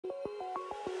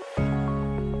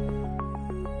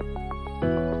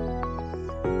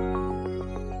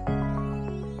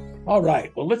All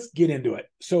right. Well, let's get into it.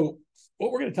 So,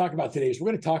 what we're going to talk about today is we're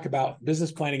going to talk about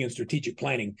business planning and strategic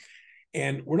planning.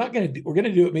 And we're going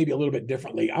to do it maybe a little bit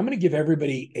differently. I'm going to give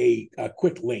everybody a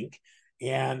quick link.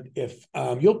 And if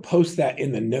you'll post that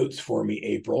in the notes for me,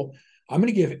 April, I'm going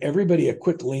to give everybody a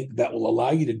quick link that will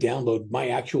allow you to download my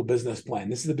actual business plan.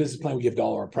 This is the business plan we give to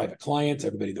all our private clients.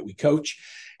 Everybody that we coach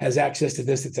has access to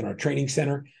this. It's in our training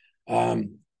center. They're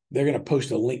going to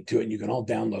post a link to it, and you can all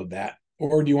download that.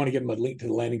 Or do you want to give them a link to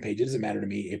the landing page? It doesn't matter to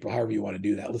me, April, however you want to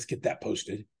do that. Let's get that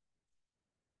posted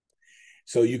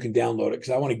so you can download it.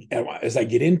 Because I want to, as I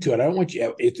get into it, I don't want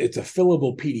you, it's a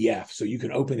fillable PDF. So you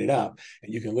can open it up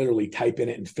and you can literally type in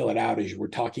it and fill it out as we're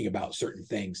talking about certain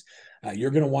things. You're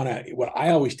going to want to, what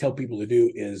I always tell people to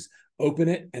do is open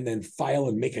it and then file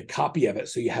and make a copy of it.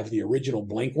 So you have the original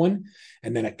blank one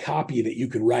and then a copy that you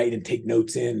can write and take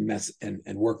notes in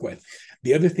and work with.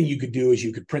 The other thing you could do is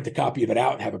you could print a copy of it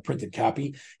out and have a printed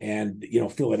copy and,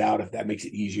 fill it out if that makes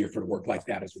it easier for it to work like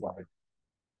that as well.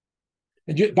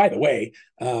 And just, by the way,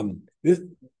 the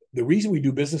reason we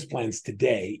do business plans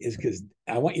today is because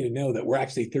I want you to know that we're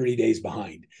actually 30 days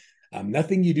behind.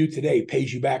 Nothing you do today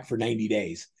pays you back for 90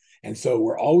 days. And so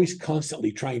we're always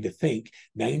constantly trying to think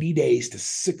 90 days to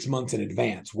 6 months in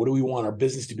advance. What do we want our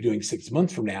business to be doing 6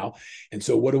 months from now? And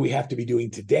so what do we have to be doing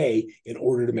today in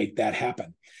order to make that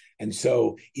happen? And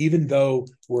so even though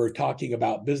we're talking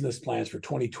about business plans for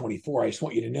 2024, I just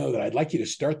want you to know that I'd like you to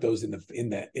start those in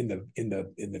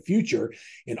the future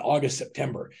in August,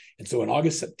 September. And so in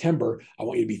August, September, I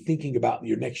want you to be thinking about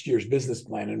your next year's business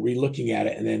plan and re-looking at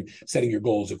it and then setting your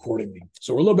goals accordingly.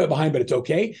 So we're a little bit behind, but it's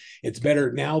okay. It's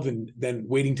better now than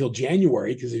waiting till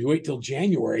January, because if you wait till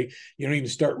January, you don't even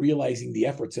start realizing the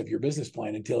efforts of your business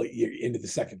plan until you're into the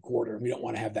second quarter. And we don't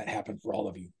want to have that happen for all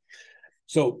of you.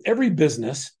 So every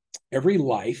business, every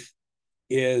life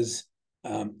is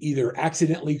either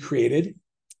accidentally created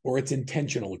or it's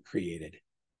intentionally created.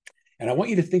 And I want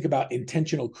you to think about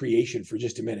intentional creation for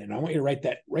just a minute. And I want you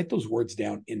to write those words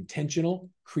down, intentional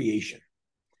creation.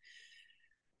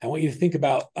 I want you to think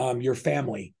about your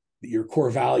family, your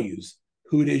core values,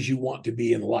 who it is you want to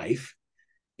be in life,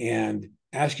 and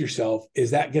ask yourself,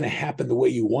 is that going to happen the way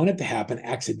you want it to happen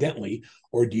accidentally?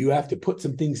 Or do you have to put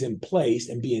some things in place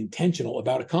and be intentional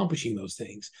about accomplishing those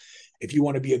things? If you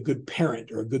want to be a good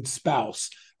parent or a good spouse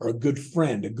or a good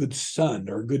friend, a good son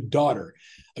or a good daughter,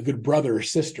 a good brother or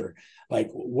sister, like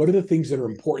what are the things that are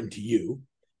important to you?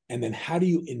 And then how do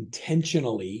you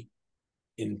intentionally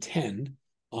intend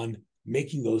on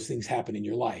making those things happen in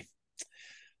your life?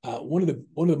 One of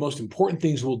the most important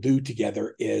things we'll do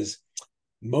together is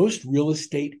most real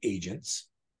estate agents,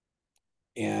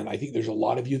 and I think there's a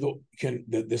lot of you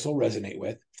that this will resonate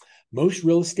with, most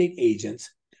real estate agents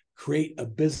create a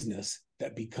business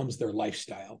that becomes their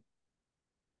lifestyle.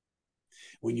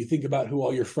 When you think about who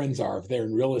all your friends are, if they're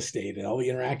in real estate and all the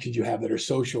interactions you have that are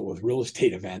social with real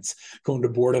estate events, going to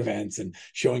board events and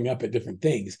showing up at different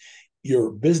things,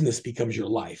 your business becomes your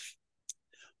life.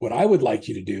 What I would like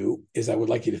you to do is I would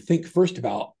like you to think first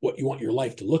about what you want your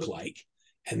life to look like,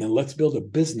 and then let's build a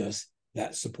business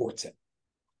that supports it,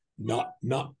 not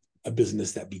a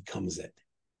business that becomes it.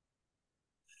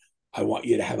 I want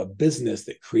you to have a business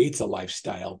that creates a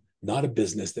lifestyle, not a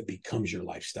business that becomes your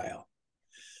lifestyle.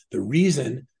 The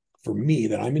reason for me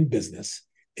that I'm in business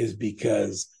is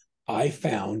because I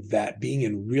found that being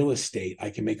in real estate,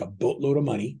 I can make a boatload of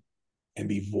money and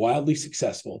be wildly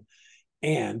successful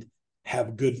and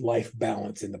have good life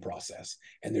balance in the process.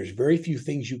 And there's very few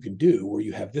things you can do where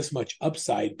you have this much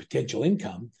upside potential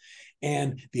income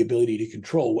and the ability to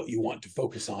control what you want to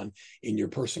focus on in your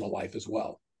personal life as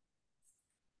well.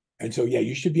 And so, yeah,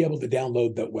 you should be able to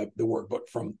download the workbook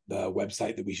from the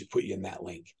website that we should put you in that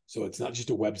link. So it's not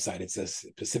just a website, it's a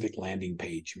specific landing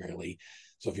page merely.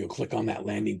 So if you'll click on that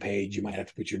landing page, you might have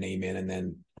to put your name in and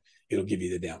then it'll give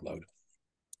you the download.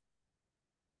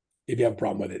 If you have a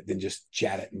problem with it, then just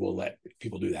chat it and we'll let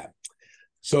people do that.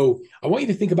 So I want you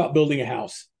to think about building a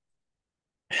house.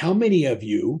 How many of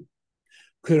you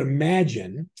could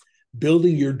imagine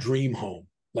building your dream home?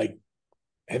 Like,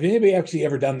 have anybody actually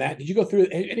ever done that? Did you go through,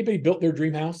 anybody built their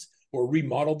dream house or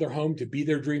remodeled their home to be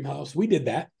their dream house? We did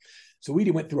that. So we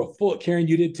went through a full, Karen,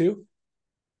 you did too?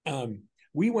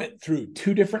 We went through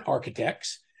 2 different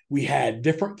architects. We had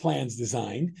different plans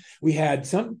designed. We had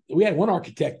one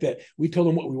architect that we told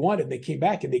them what we wanted. And they came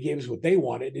back and they gave us what they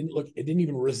wanted. It didn't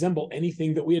even resemble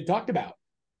anything that we had talked about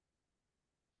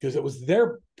because it was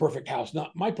their perfect house,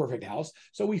 not my perfect house.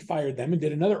 So we fired them and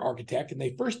did another architect. And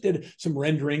they first did some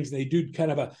renderings. And they did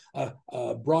kind of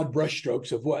a broad brush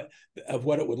strokes of what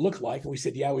it would look like. And we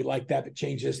said, yeah, we like that, but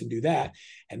change this and do that.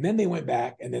 And then they went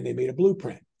back and then they made a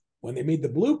blueprint. When they made the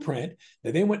blueprint,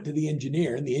 they then went to the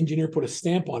engineer, and the engineer put a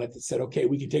stamp on it that said, okay,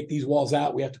 we can take these walls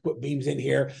out. We have to put beams in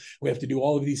here. We have to do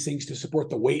all of these things to support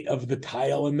the weight of the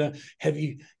tile and the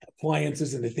heavy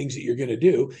appliances and the things that you're going to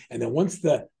do. And then once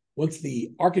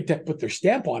the architect put their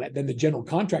stamp on it, then the general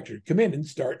contractor would come in and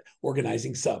start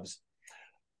organizing subs.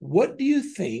 What do you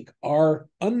think our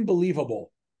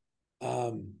unbelievable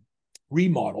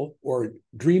remodel or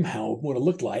dream home would have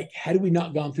looked like had we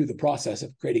not gone through the process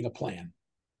of creating a plan?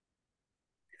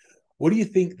 What do you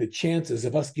think the chances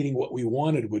of us getting what we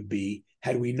wanted would be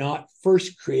had we not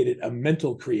first created a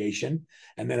mental creation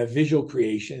and then a visual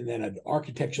creation and then an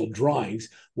architectural drawings?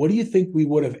 What do you think we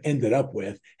would have ended up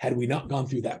with had we not gone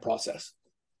through that process?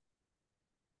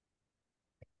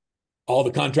 All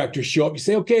the contractors show up. You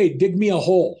say, okay, dig me a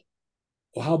hole.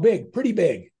 Well, how big? Pretty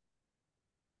big.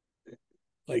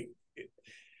 Like,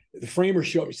 the framers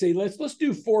show up. You say, let's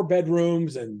do 4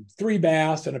 bedrooms and 3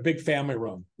 baths and a big family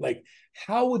room. Like,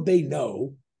 how would they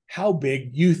know how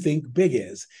big you think big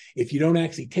is if you don't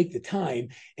actually take the time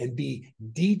and be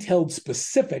detailed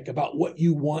specific about what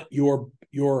you want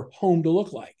your home to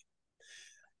look like?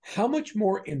 How much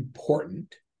more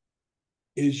important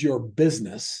is your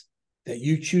business that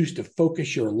you choose to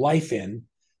focus your life in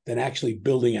than actually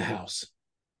building a house?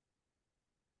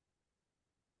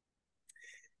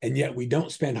 And yet we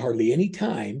don't spend hardly any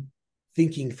time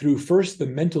thinking through first the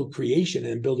mental creation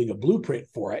and building a blueprint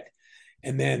for it.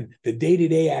 And then the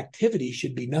day-to-day activity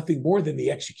should be nothing more than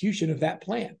the execution of that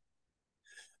plan.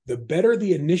 The better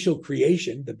the initial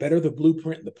creation, the better the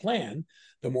blueprint and the plan,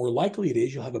 the more likely it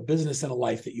is you'll have a business and a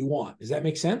life that you want. Does that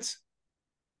make sense?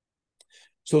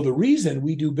 So the reason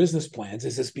we do business plans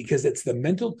is because it's the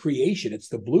mental creation, it's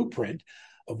the blueprint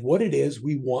of what it is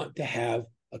we want to have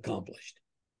accomplished.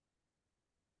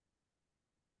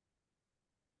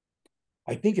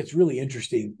 I think it's really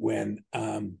interesting when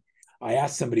I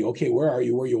ask somebody, okay, where are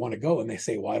you, where you want to go? And they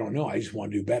say, well, I don't know. I just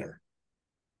want to do better.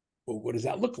 Well, what does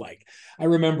that look like? I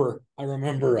remember I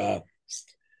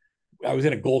was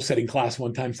in a goal setting class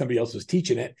one time. Somebody else was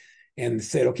teaching it and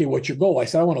said, okay, what's your goal? I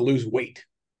said, I want to lose weight.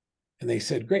 And they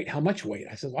said, great. How much weight?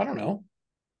 I said, well, I don't know.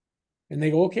 And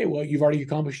they go, okay, well, you've already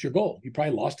accomplished your goal. You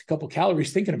probably lost a couple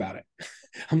calories thinking about it.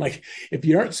 I'm like, if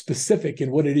you aren't specific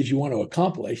in what it is you want to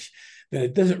accomplish, then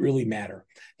it doesn't really matter.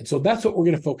 And so that's what we're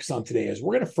going to focus on today is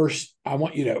we're going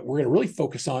to really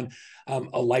focus on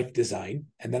a life design.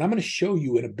 And then I'm going to show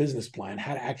you in a business plan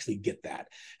how to actually get that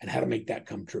and how to make that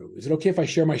come true. Is it okay if I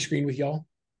share my screen with y'all?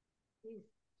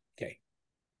 Okay.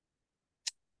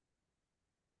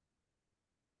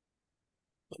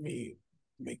 Let me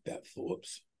make that full.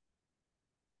 Oops.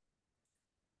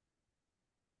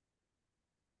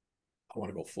 I want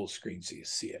to go full screen so you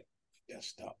see it.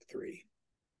 Desktop 3.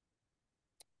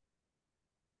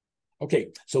 Okay,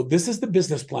 so this is the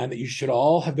business plan that you should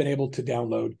all have been able to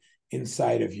download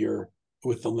inside of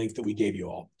with the link that we gave you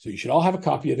all. So you should all have a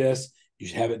copy of this. You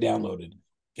should have it downloaded.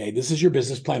 Okay, this is your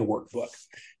business plan workbook.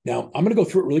 Now, I'm going to go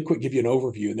through it really quick, give you an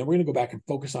overview, and then we're going to go back and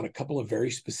focus on a couple of very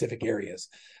specific areas.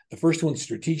 The first one's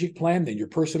strategic plan, then your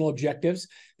personal objectives,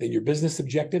 then your business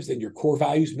objectives, then your core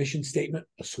values, mission statement,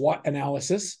 a SWOT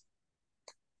analysis.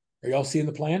 Are y'all seeing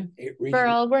the plan?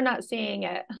 Verl, we're not seeing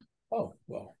it. Oh,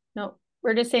 well. No,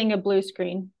 we're just seeing a blue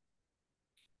screen.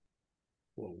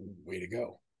 Well, way to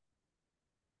go.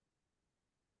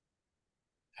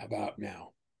 How about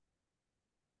now?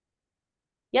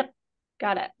 Yep,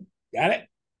 got it. Got it?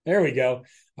 There we go.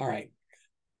 All right.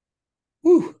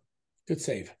 Whew, good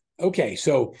save. Okay,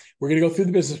 so we're going to go through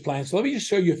the business plan. So let me just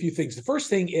show you a few things. The first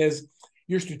thing is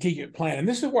your strategic plan. And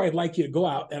this is where I'd like you to go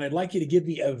out and I'd like you to give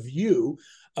me a view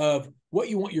of what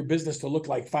you want your business to look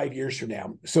like 5 years from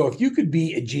now. So if you could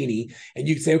be a genie and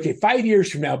you could say, okay, 5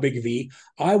 years from now, Big V,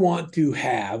 I want to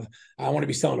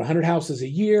be selling 100 houses a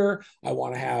year. I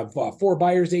want to have 4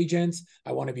 buyer's agents.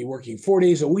 I want to be working 4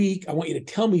 days a week. I want you to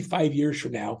tell me 5 years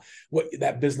from now what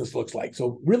that business looks like.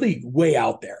 So really way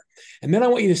out there. And then I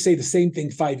want you to say the same thing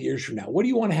 5 years from now. What do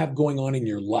you want to have going on in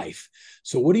your life?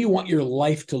 So what do you want your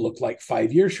life to look like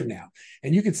 5 years from now?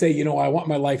 And you could say, I want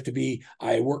my life to be,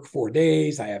 I work 4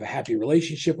 days. I have a happy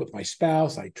relationship with my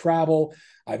spouse. I travel.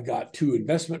 I've got 2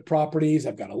 investment properties.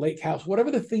 I've got a lake house, whatever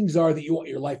the things are that you want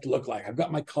your life to look like. I've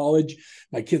got my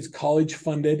kids' college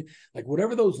funded, like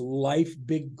whatever those life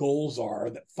big goals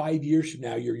are that 5 years from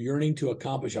now you're yearning to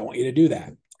accomplish. I want you to do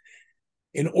that.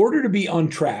 In order to be on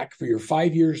track for your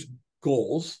 5 years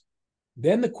goals,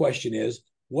 then the question is,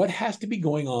 what has to be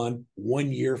going on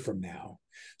 1 year from now?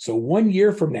 So 1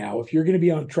 year from now, if you're going to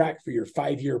be on track for your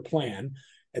 5-year plan,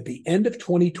 at the end of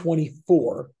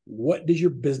 2024, what does your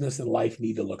business and life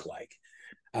need to look like?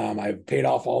 I've paid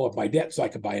off all of my debt so I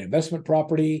could buy an investment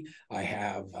property. I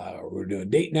have, we're doing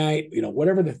date night,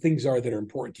 whatever the things are that are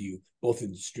important to you, both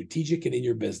in strategic and in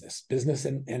your business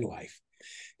and life.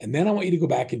 And then I want you to go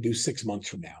back and do 6 months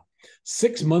from now.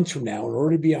 6 months from now, in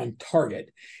order to be on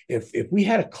target, if we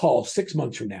had a call 6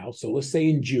 months from now, so let's say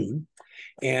in June,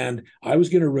 and I was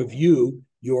going to review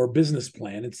your business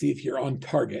plan and see if you're on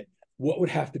target, what would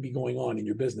have to be going on in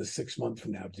your business 6 months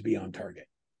from now to be on target?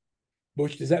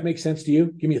 Butch, does that make sense to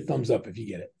you? Give me a thumbs up if you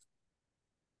get it.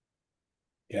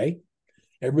 Okay.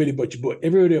 Everybody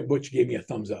at Butch gave me a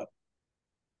thumbs up.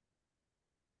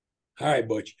 All right,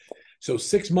 Butch. So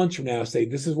 6 months from now, say,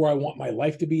 this is where I want my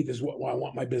life to be. This is what I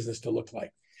want my business to look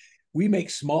like. We make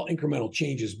small incremental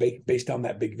changes based on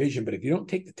that big vision. But if you don't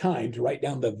take the time to write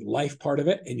down the life part of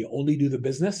it and you only do the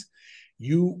business,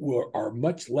 you are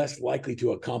much less likely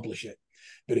to accomplish it.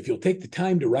 But if you'll take the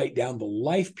time to write down the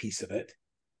life piece of it,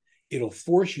 it'll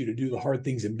force you to do the hard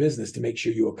things in business to make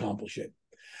sure you accomplish it.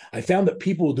 I found that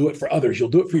people will do it for others. You'll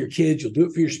do it for your kids. You'll do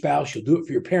it for your spouse. You'll do it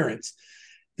for your parents,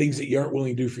 things that you aren't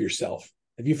willing to do for yourself.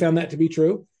 Have you found that to be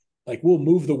true? Like, we'll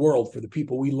move the world for the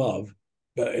people we love,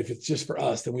 but if it's just for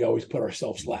us, then we always put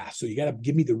ourselves last. So you got to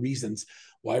give me the reasons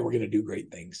why we're going to do great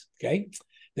things. Okay.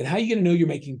 Then how are you going to know you're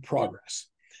making progress?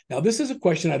 Now, this is a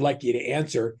question I'd like you to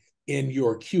answer in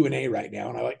your Q&A right now.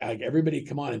 And I like everybody to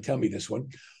come on and tell me this one.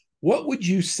 What would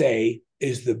you say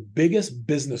is the biggest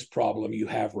business problem you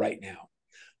have right now?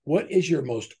 What is your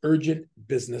most urgent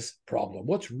business problem?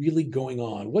 What's really going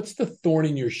on? What's the thorn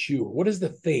in your shoe? What is the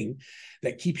thing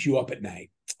that keeps you up at night?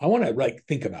 I want to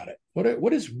think about it.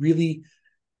 What is really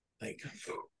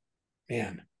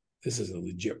man, this is a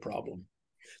legit problem.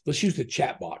 Let's use the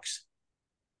chat box.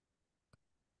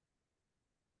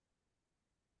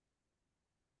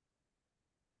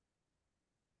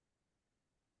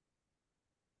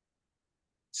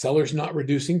 Sellers not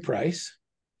reducing price.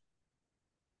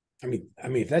 I mean,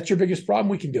 if that's your biggest problem,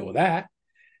 we can deal with that.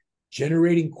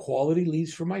 Generating quality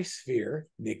leads for my sphere.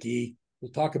 Nikki, we'll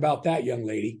talk about that, young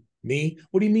lady. Me?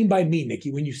 What do you mean by me,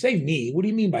 Nikki? When you say me, what do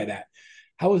you mean by that?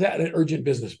 How is that an urgent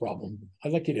business problem?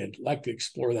 I'd like to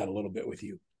explore that a little bit with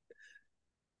you.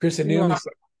 Chris and Naomi.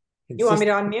 You want me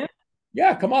to unmute?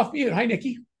 Yeah, come off mute. Hi,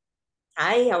 Nikki.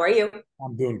 Hi, how are you?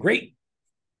 I'm doing great.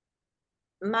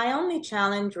 My only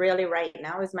challenge really right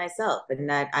now is myself, and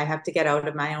that I have to get out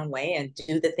of my own way and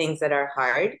do the things that are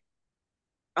hard,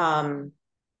 that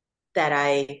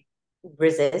I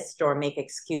resist or make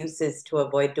excuses to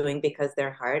avoid doing because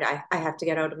they're hard. I have to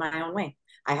get out of my own way.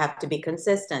 I have to be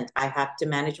consistent. I have to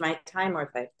manage my time more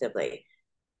effectively.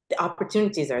 The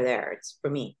opportunities are there. It's for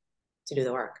me to do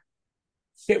the work.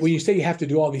 Yeah, when you say you have to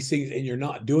do all these things and you're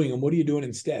not doing them, what are you doing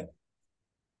instead?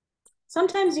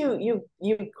 Sometimes you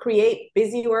create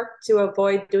busy work to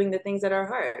avoid doing the things that are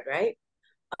hard, right?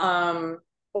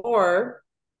 Or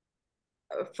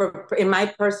for in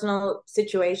my personal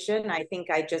situation, I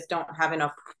think I just don't have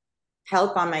enough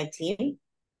help on my team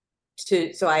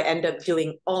so I end up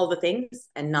doing all the things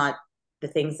and not the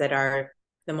things that are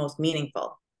the most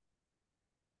meaningful.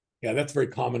 Yeah, that's very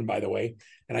common, by the way.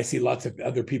 And I see lots of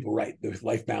other people write there's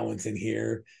life balance in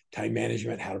here, time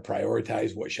management, how to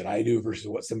prioritize, what should I do versus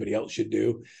what somebody else should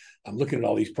do. I'm looking at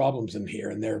all these problems in here,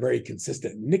 and they're very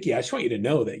consistent. Nikki, I just want you to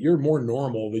know that you're more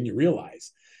normal than you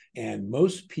realize. And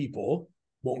most people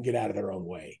won't get out of their own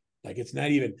way. Like, it's not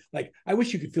even like, I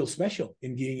wish you could feel special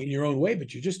in getting in your own way,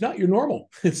 but you're just not, you're normal.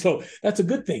 And so that's a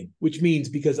good thing, which means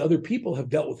because other people have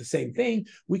dealt with the same thing,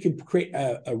 we can create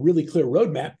a really clear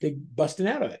roadmap to busting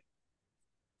out of it.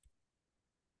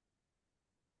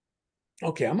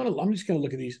 Okay, I'm just gonna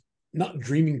look at these. Not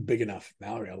dreaming big enough.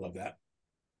 Mallory, I love that.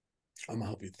 I'm gonna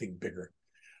help you think bigger.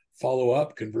 Follow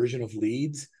up, conversion of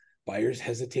leads, buyers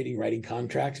hesitating writing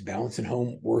contracts, balance and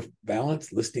home worth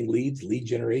balance, listing leads, lead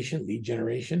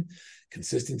generation,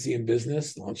 consistency in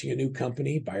business, launching a new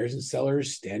company, buyers and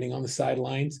sellers, standing on the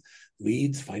sidelines,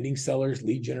 leads, finding sellers,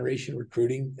 lead generation,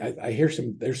 recruiting. I hear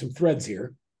there's some threads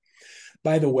here.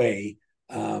 By the way,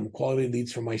 quality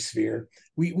leads from my sphere.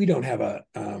 We don't have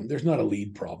there's not a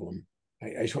lead problem.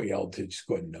 I just want you all to just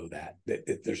go ahead and know that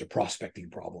there's a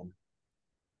prospecting problem.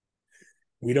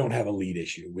 We don't have a lead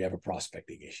issue. We have a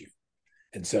prospecting issue.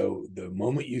 And so the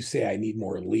moment you say, I need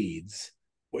more leads,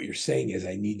 what you're saying is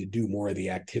I need to do more of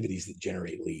the activities that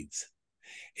generate leads.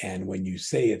 And when you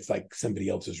say it's like somebody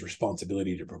else's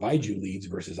responsibility to provide you leads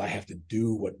versus I have to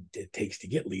do what it takes to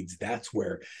get leads, that's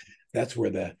where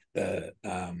the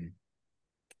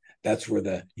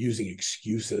using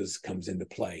excuses comes into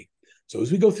play. So as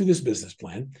we go through this business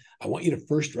plan, I want you to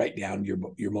first write down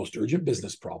your most urgent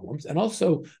business problems and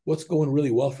also what's going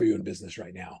really well for you in business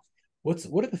right now.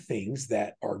 what are the things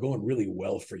that are going really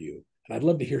well for you? And I'd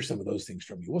love to hear some of those things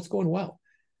from you. What's going well?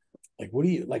 Like, what do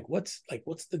you like? What's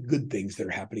the good things that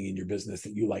are happening in your business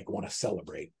that you like want to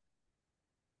celebrate?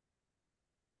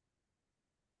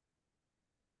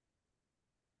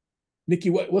 Nikki,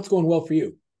 what's going well for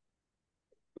you?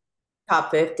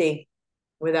 Top 50,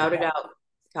 without a doubt.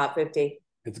 Top 50.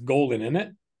 It's golden, isn't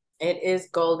it? It is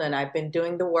golden. I've been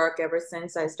doing the work ever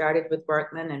since I started with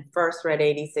Workman and first read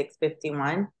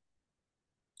 8651.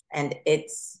 And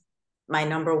it's my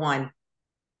number one.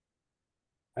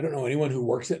 I don't know anyone who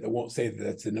works it that won't say that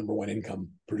that's the number one income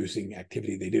producing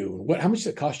activity they do. How much does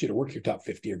it cost you to work your top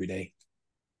 50 every day?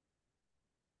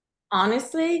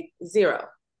 Honestly, zero.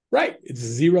 Right. It's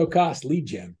zero cost lead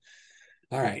gen.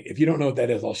 All right. If you don't know what that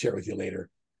is, I'll share it with you later.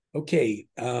 Okay.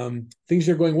 Things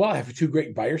are going well. I have two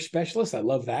great buyer specialists. I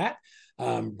love that.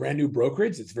 Brand new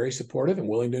brokerage. It's very supportive and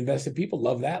willing to invest in people.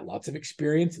 Love that. Lots of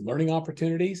experience and learning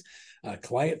opportunities.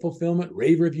 Client fulfillment,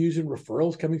 rave reviews and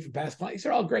referrals coming from past clients. These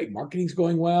are all great. Marketing's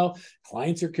going well.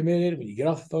 Clients are committed. When you get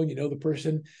off the phone, you know the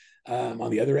person on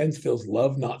the other end feels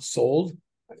loved, not sold.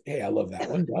 Hey, I love that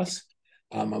one, Gus.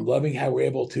 I'm loving how we're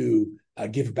able to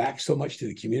give back so much to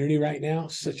the community right now.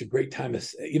 Such a great time.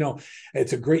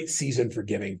 It's a great season for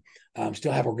giving.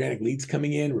 Still have organic leads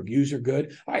coming in. Reviews are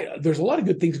good. All right, there's a lot of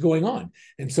good things going on.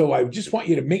 And so I just want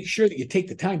you to make sure that you take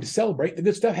the time to celebrate the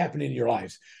good stuff happening in your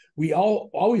lives. We all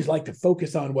always like to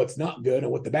focus on what's not good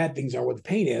and what the bad things are, what the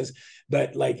pain is.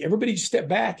 But like everybody just step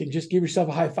back and just give yourself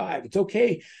a high five. It's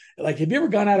okay. Like, have you ever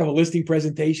gone out of a listing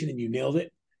presentation and you nailed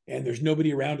it and there's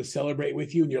nobody around to celebrate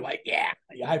with you and you're like, yeah,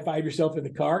 you high five yourself in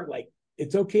the car? Like,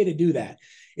 it's okay to do that.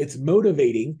 It's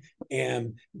motivating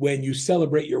and when you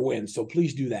celebrate your wins. So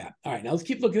please do that. All right, now let's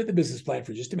keep looking at the business plan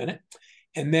for just a minute.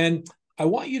 And then I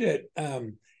want you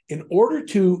to, in order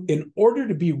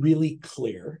to be really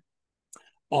clear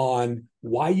on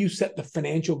why you set the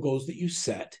financial goals that you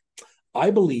set,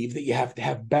 I believe that you have to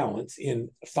have balance in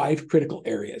 5 critical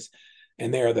areas.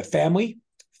 And they are the family,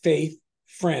 faith,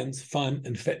 friends, fun,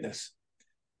 and fitness.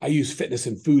 I use fitness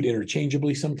and food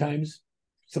interchangeably sometimes.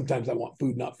 Sometimes I want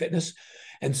food, not fitness.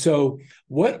 And so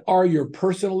what are your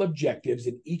personal objectives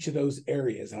in each of those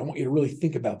areas? And I want you to really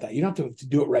think about that. You don't have to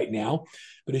do it right now,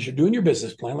 but as you're doing your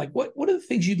business plan, like what are the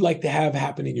things you'd like to have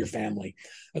happen in your family?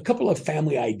 A couple of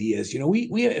family ideas.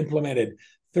 We implemented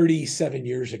 37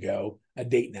 years ago a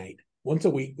date night. Once a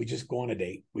week, we just go on a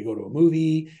date. We go to a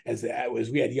movie. As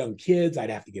we had young kids,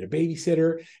 I'd have to get a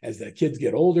babysitter. As the kids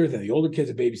get older, then the older kids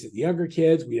would babysit the younger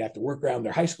kids. We'd have to work around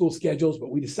their high school schedules.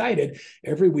 But we decided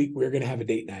every week we were going to have a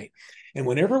date night. And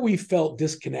whenever we felt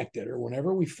disconnected or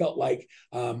whenever we felt like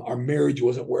our marriage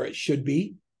wasn't where it should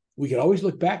be, we could always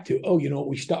look back to,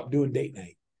 we stopped doing date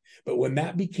night. But when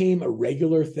that became a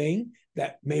regular thing,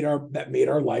 that made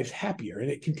our lives happier,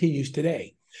 and it continues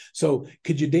today. So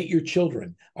could you date your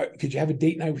children? Could you have a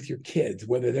date night with your kids,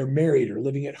 whether they're married or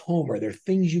living at home? Are there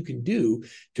things you can do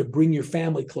to bring your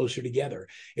family closer together?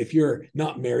 If you're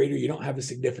not married or you don't have a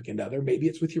significant other, maybe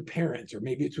it's with your parents, or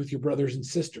maybe it's with your brothers and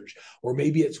sisters, or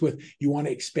maybe it's with, you want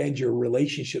to expand your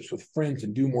relationships with friends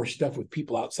and do more stuff with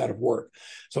people outside of work.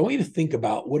 So I want you to think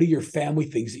about, what are your family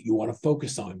things that you want to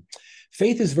focus on?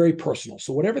 Faith is very personal.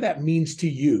 So whatever that means to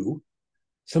you,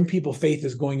 some people, faith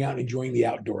is going out and enjoying the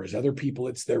outdoors. Other people,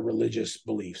 it's their religious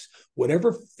beliefs.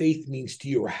 Whatever faith means to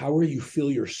you, or however you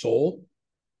feel your soul,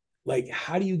 like,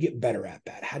 how do you get better at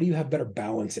that? How do you have better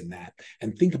balance in that?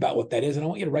 And think about what that is. And I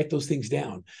want you to write those things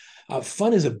down.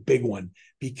 Fun is a big one,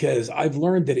 because I've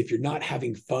learned that if you're not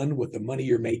having fun with the money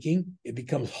you're making, it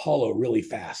becomes hollow really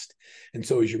fast. And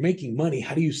so as you're making money,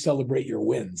 how do you celebrate your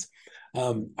wins?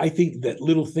 I think that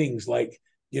little things like,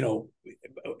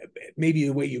 maybe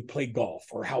the way you play golf,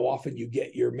 or how often you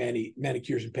get your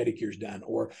manicures and pedicures done,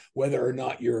 or whether or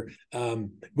not you're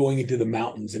going into the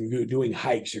mountains and doing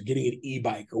hikes, or getting an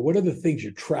e-bike, or what are the things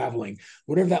you're traveling,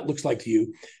 whatever that looks like to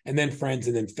you, and then friends,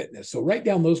 and then fitness. So write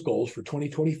down those goals for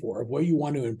 2024 of what you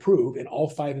want to improve in all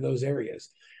 5 of those areas.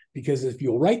 Because if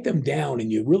you'll write them down and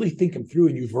you really think them through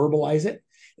and you verbalize it,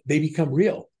 they become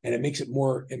real, and it makes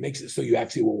it so you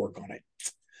actually will work on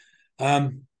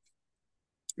it.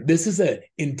 This is an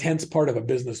intense part of a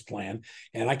business plan,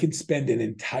 and I can spend an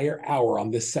entire hour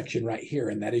on this section right here,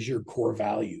 and that is your core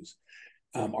values.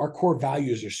 Our core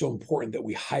values are so important that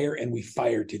we hire and we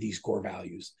fire to these core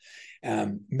values.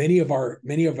 Many of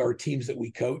our teams that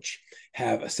we coach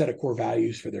have a set of core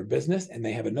values for their business, and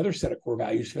they have another set of core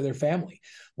values for their family.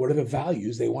 What are the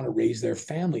values they want to raise their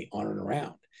family on and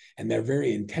around? And they're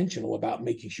very intentional about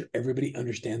making sure everybody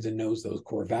understands and knows those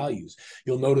core values.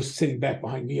 You'll notice sitting back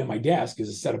behind me on my desk is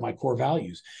a set of my core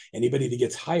values. Anybody that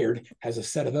gets hired has a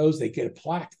set of those. They get a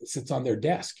plaque that sits on their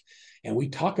desk. And we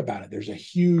talk about it. There's a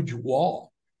huge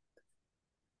wall.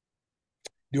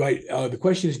 The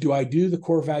question is, do I do the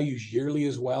core values yearly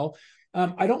as well?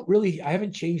 I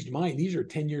haven't changed mine. These are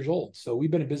 10 years old. So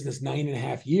we've been in business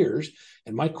 9.5 years,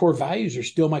 and my core values are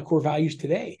still my core values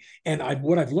today. And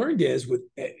what I've learned is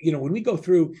when we go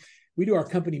through, we do our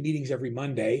company meetings every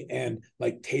Monday, and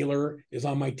like Taylor is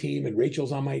on my team and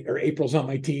April's on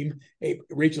my team.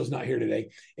 Rachel's not here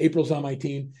today. April's on my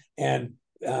team. And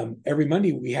every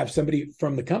Monday we have somebody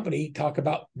from the company talk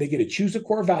about, they get to choose a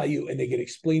core value and they get to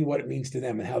explain what it means to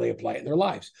them and how they apply it in their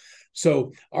lives.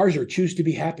 So ours are choose to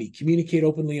be happy, communicate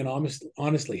openly and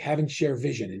honestly, have and share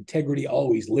vision, integrity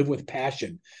always, live with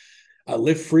passion,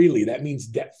 live freely. That means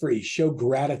debt free, show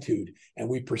gratitude, and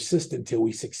we persist until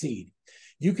we succeed.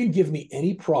 You can give me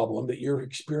any problem that you're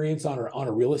experiencing on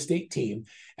a real estate team,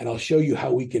 and I'll show you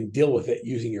how we can deal with it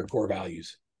using your core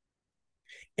values.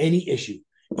 Any issue.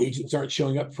 Agents aren't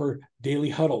showing up for daily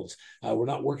huddles. We're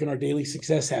not working our daily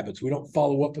success habits. We don't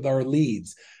follow up with our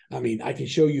leads. I can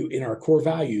show you in our core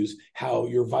values how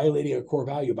you're violating a core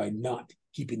value by not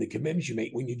keeping the commitments you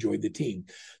make when you join the team.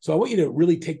 So I want you to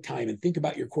really take time and think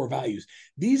about your core values.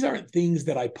 These aren't things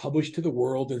that I publish to the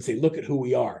world and say, look at who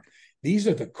we are. These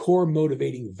are the core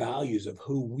motivating values of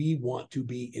who we want to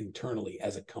be internally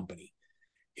as a company.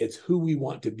 It's who we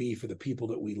want to be for the people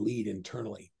that we lead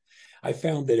internally. I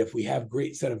found that if we have a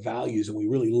great set of values and we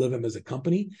really live them as a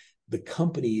company,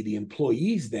 the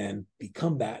employees then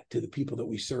become that to the people that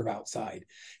we serve outside.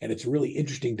 And it's a really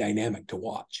interesting dynamic to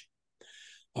watch.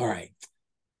 All right.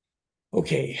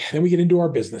 Okay. Then we get into our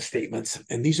business statements.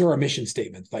 And these are our mission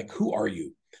statements. Like, who are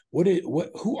you?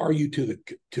 Who are you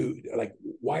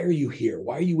why are you here?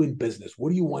 Why are you in business?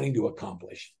 What are you wanting to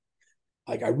accomplish?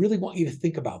 Like, I really want you to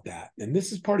think about that. And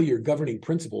this is part of your governing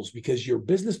principles, because your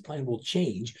business plan will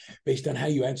change based on how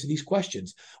you answer these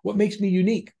questions. What makes me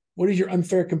unique? What is your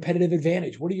unfair competitive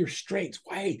advantage? What are your strengths?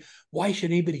 Why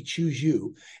should anybody choose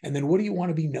you? And then what do you want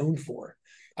to be known for?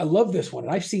 I love this one.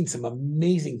 And I've seen some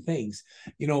amazing things.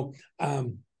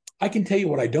 I can tell you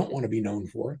what I don't want to be known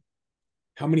for.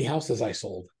 How many houses I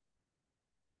sold.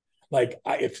 Like,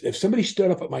 if somebody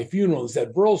stood up at my funeral and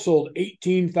said, Verl sold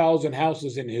 18,000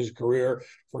 houses in his career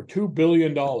for $2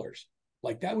 billion,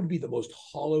 like, that would be the most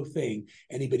hollow thing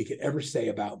anybody could ever say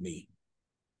about me.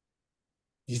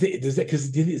 Does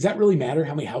that really matter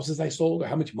how many houses I sold or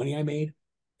how much money I made?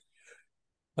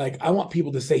 Like, I want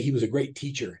people to say he was a great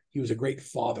teacher. He was a great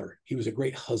father. He was a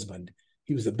great husband.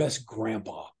 He was the best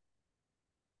grandpa.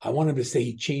 I want him to say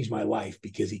he changed my life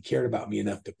because he cared about me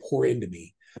enough to pour into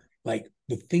me. Like,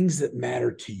 the things that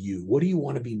matter to you. What do you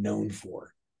want to be known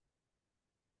for?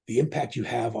 The impact you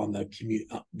have on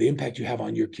the impact you have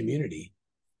on your community.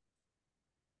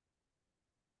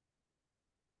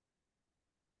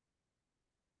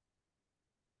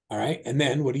 All right. And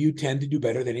then what do you tend to do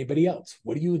better than anybody else?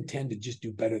 What do you intend to just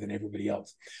do better than everybody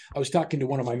else? I was talking to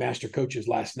one of my master coaches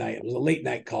last night. It was a late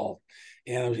night call.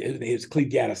 And it was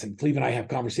Cleve Gaddis. And Cleve and I have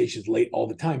conversations late all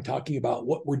the time talking about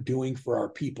what we're doing for our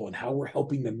people and how we're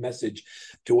helping them message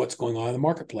to what's going on in the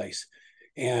marketplace.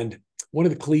 And one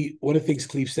of the things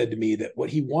Cleve said to me, that what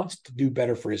he wants to do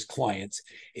better for his clients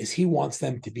is he wants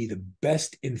them to be the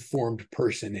best informed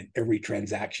person in every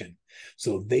transaction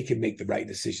so they can make the right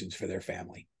decisions for their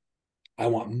family. I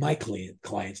want my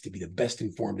clients to be the best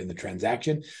informed in the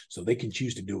transaction so they can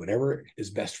choose to do whatever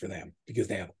is best for them because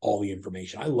they have all the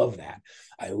information. I love that.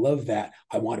 I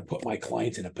want to put my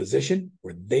clients in a position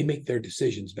where they make their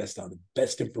decisions based on the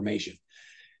best information,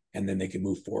 and then they can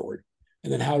move forward.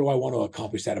 And then how do I want to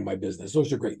accomplish that in my business?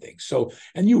 Those are great things. So,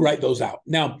 and you write those out.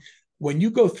 Now, when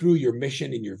you go through your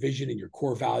mission and your vision and your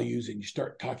core values and you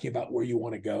start talking about where you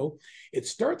want to go, it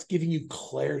starts giving you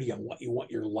clarity on what you want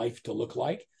your life to look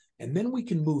like. And then we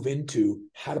can move into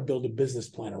how to build a business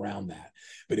plan around that.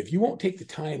 But if you won't take the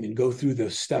time and go through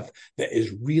the stuff that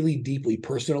is really deeply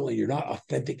personal and you're not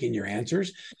authentic in your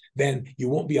answers, then you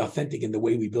won't be authentic in the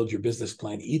way we build your business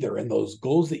plan either. And those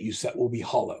goals that you set will be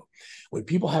hollow. When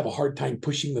people have a hard time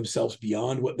pushing themselves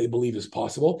beyond what they believe is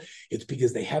possible, it's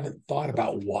because they haven't thought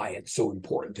about why it's so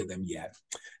important to them yet.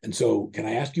 And so can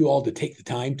I ask you all to take the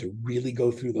time to really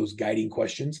go through those guiding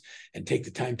questions and take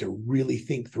the time to really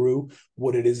think through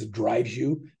what it is that drives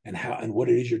you and what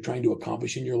it is you're trying to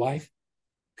accomplish in your life?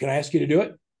 Can I ask you to do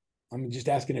it? I'm just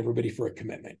asking everybody for a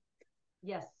commitment.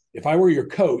 Yes. If I were your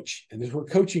coach and this were a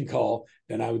coaching call,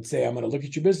 then I would say, I'm going to look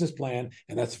at your business plan,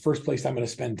 and that's the first place I'm going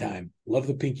to spend time. Love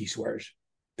the pinky swears.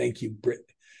 Thank you, Britt.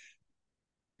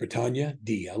 Britannia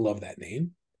D. I love that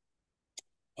name.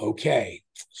 Okay,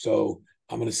 so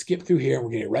I'm going to skip through here and we're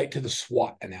going to get right to the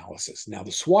SWOT analysis. Now,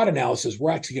 the SWOT analysis,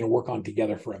 we're actually going to work on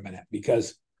together for a minute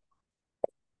because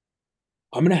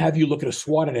I'm going to have you look at a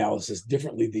SWOT analysis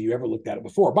differently than you ever looked at it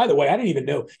before. By the way, I didn't even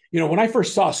know, when I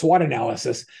first saw SWOT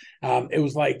analysis, it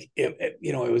was like,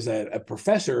 it was a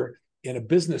professor in a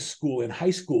business school in high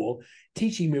school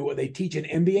teaching me what they teach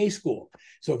in MBA school.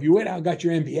 So if you went out and got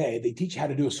your MBA, they teach you how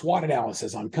to do a SWOT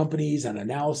analysis on companies and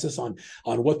analysis on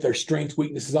what their strengths,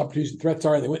 weaknesses, opportunities, and threats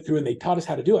are. And they went through and they taught us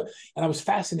how to do it. And I was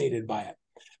fascinated by it.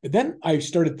 But then I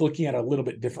started looking at it a little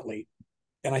bit differently.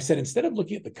 And I said, instead of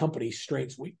looking at the company's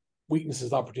strengths,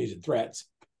 weaknesses, opportunities, and threats,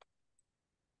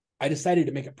 I decided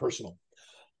to make it personal.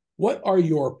 What are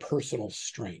your personal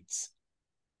strengths?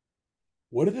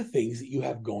 What are the things that you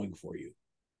have going for you?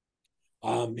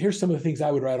 Here's some of the things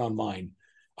I would write on mine.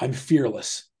 I'm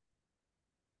fearless.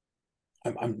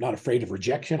 I'm not afraid of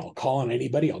rejection. I'll call on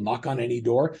anybody. I'll knock on any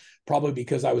door, probably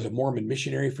because I was a Mormon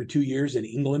missionary for 2 years in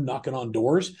England, knocking on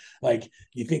doors. Like,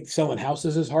 you think selling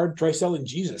houses is hard? Try selling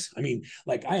Jesus. I mean,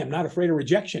 like, I am not afraid of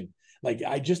rejection. Like,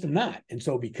 I just am not. And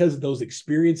so because of those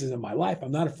experiences in my life,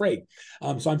 I'm not afraid.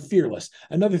 So I'm fearless.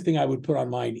 Another thing I would put on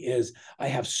mine is I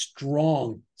have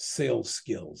strong sales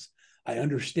skills. I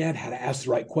understand how to ask the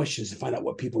right questions to find out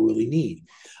what people really need.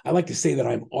 I like to say that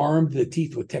I'm armed to the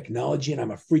teeth with technology and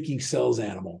I'm a freaking sales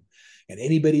animal. And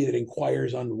anybody that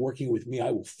inquires on working with me,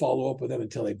 I will follow up with them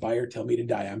until they buy or tell me to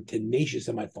die. I'm tenacious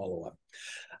in my follow-up.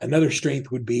 Another strength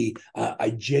would be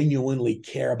I genuinely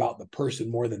care about the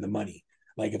person more than the money.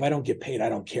 Like, if I don't get paid, I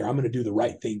don't care. I'm going to do the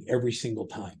right thing every single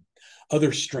time.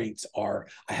 Other strengths are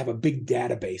I have a big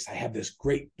database. I have this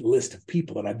great list of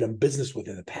people that I've done business with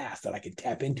in the past that I can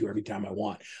tap into every time I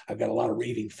want. I've got a lot of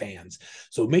raving fans.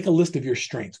 So make a list of your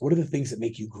strengths. What are the things that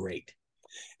make you great?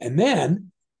 And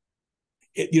then,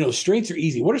 strengths are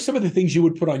easy. What are some of the things you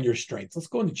would put on your strengths? Let's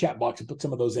go in the chat box and put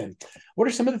some of those in. What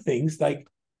are some of the things like,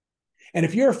 and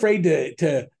if you're afraid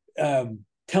to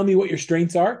tell me what your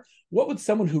strengths are, what would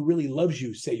someone who really loves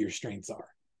you say your strengths are?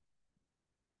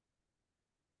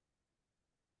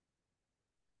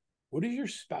 What does your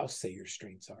spouse say your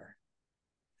strengths are?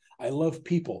 I love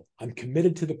people. I'm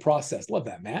committed to the process. Love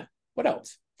that, Matt. What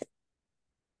else?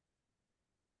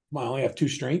 Come on, I only have 2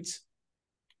 strengths.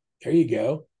 There you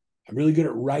go. I'm really good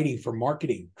at writing for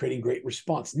marketing, creating great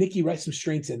response. Nikki, write some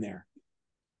strengths in there.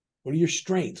 What are your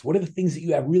strengths? What are the things that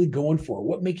you have really going for?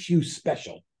 What makes you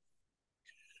special?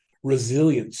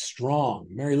 Resilient, strong.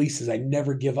 Mary Lee says, I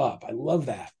never give up. I love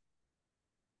that.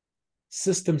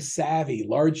 System savvy,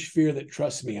 large fear that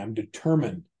trusts me. I'm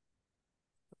determined.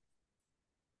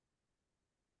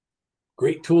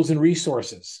 Great tools and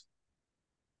resources.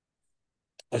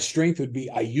 A strength would be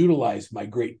I utilize my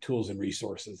great tools and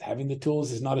resources. Having the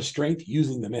tools is not a strength.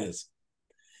 Using them is.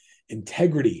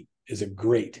 Integrity is a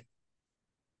great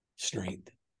strength.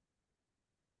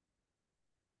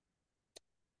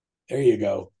 There you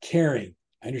go. Caring.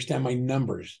 I understand my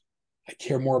numbers. I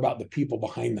care more about the people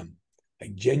behind them. I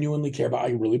genuinely care about,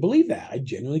 I really believe that. I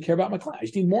genuinely care about my clients. I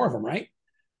just need more of them, right?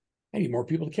 I need more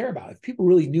people to care about. If people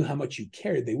really knew how much you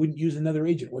cared, they wouldn't use another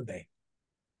agent, would they?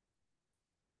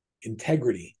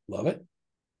 Integrity. Love it.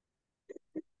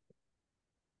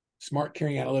 Smart,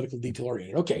 caring, analytical,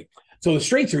 detail-oriented. Okay, so the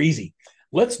strengths are easy.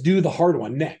 Let's do the hard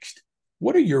one next.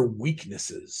 What are your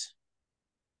weaknesses?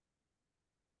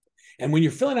 And when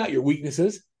you're filling out your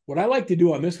weaknesses, what I like to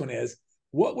do on this one is,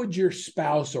 what would your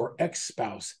spouse or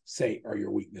ex-spouse say are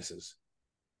your weaknesses?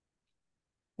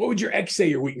 What would your ex say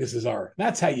your weaknesses are?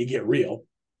 That's how you get real.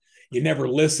 You never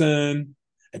listen.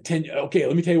 Okay,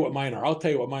 let me tell you what mine are. I'll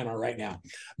tell you what mine are right now.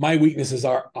 My weaknesses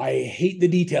are I hate the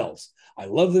details. I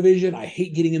love the vision. I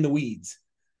hate getting in the weeds.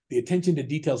 The attention to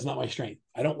detail is not my strength.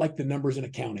 I don't like the numbers in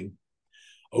accounting.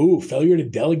 Oh, failure to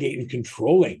delegate and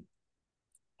controlling.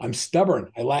 I'm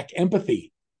stubborn. I lack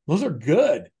empathy. Those are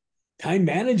good. Time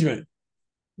management.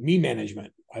 Me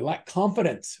management. I lack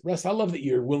confidence. Russ, I love that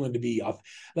you're willing to be off.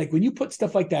 Like, when you put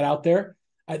stuff like that out there,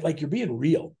 you're being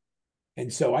real.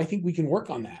 And so I think we can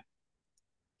work on that.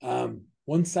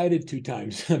 One-sided 2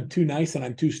 times. I'm too nice and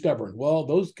I'm too stubborn. Well,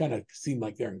 those kind of seem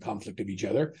like they're in conflict of each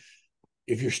other.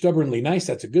 If you're stubbornly nice,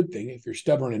 that's a good thing. If you're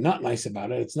stubborn and not nice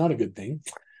about it, it's not a good thing.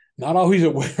 Not always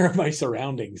aware of my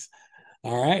surroundings.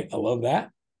 All right. I love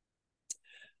that.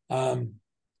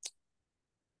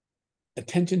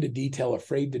 Attention to detail,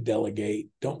 afraid to delegate,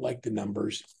 don't like the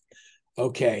numbers.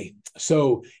 Okay,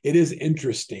 so it is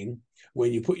interesting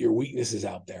when you put your weaknesses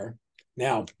out there.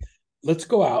 Now, let's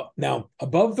go out. Now,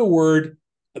 above the word,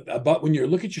 when you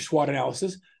look at your SWOT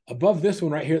analysis, above this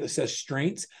one right here that says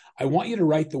strengths, I want you to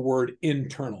write the word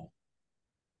internal.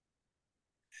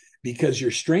 because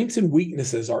your strengths and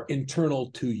weaknesses are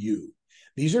internal to you.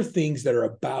 These are things that are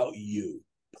about you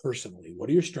personally. What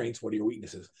are your strengths? What are your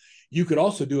weaknesses? You could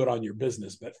also do it on your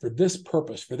business, but for this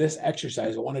purpose, for this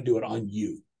exercise, I want to do it on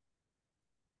you.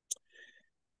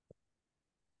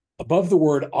 Above the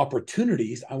word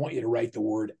opportunities, I want you to write the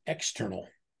word external.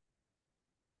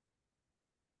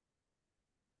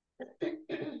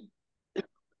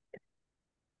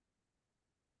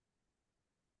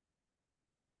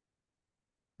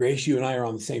 Grace, you and I are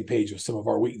on the same page with some of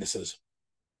our weaknesses.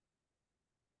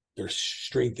 There's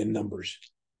strength in numbers.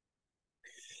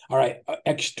 All right,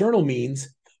 external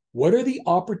means what are the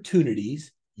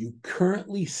opportunities you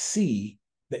currently see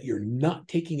that you're not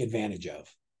taking advantage of?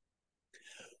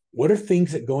 What are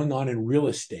things that are going on in real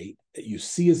estate that you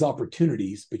see as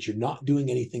opportunities, but you're not doing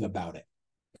anything about it?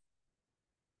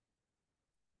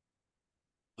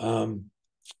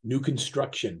 New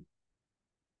construction.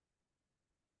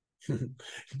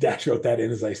 Dax wrote that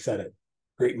in as I said it.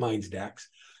 Great minds, Dax.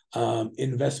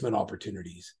 Investment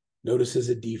opportunities. Notice as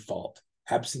a default.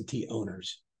 Absentee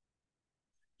owners.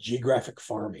 Geographic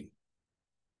farming.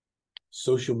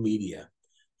 Social media.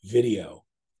 Video.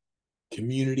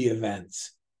 Community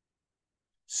events.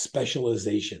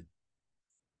 Specialization.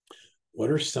 What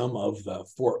are some of the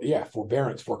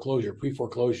forbearance, foreclosure,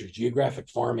 pre-foreclosure, geographic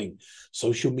farming,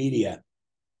 social media?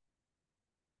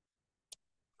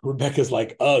 Rebecca's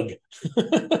like, ugh.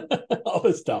 All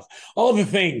this stuff, all the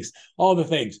things.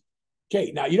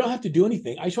 Okay, now you don't have to do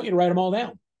anything. I just want you to write them all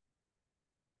down.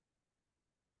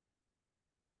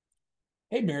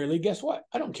 Hey, Mary Lee, guess what?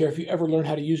 I don't care if you ever learn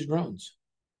how to use drones,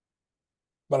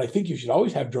 but I think you should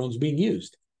always have drones being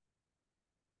used.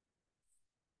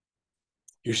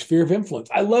 Your sphere of influence.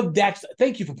 I love Dax.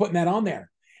 Thank you for putting that on there.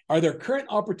 Are there current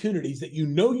opportunities that you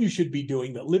know you should be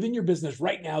doing that live in your business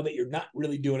right now that you're not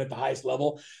really doing at the highest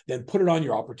level? Then put it on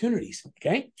your opportunities,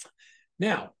 okay?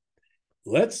 Now,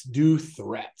 let's do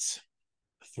threats.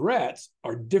 Threats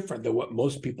are different than what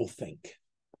most people think.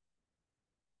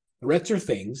 Threats are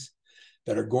things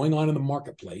that are going on in the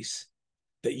marketplace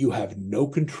that you have no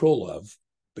control of,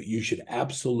 but you should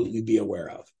absolutely be aware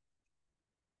of.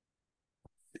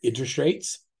 Interest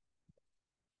rates,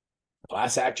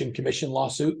 class action commission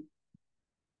lawsuit,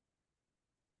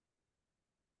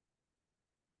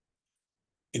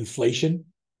 inflation,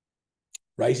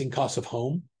 rising costs of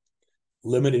home,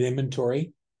 limited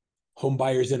inventory, home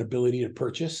buyers' inability to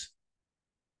purchase.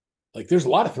 Like there's a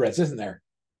lot of threats, isn't there?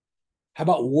 How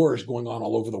about wars going on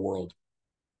all over the world?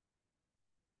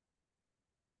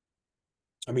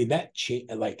 I mean,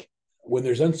 like when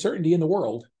there's uncertainty in the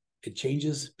world, it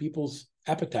changes people's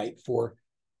appetite for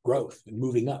growth and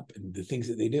moving up and the things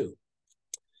that they do.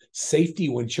 Safety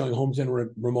when showing homes in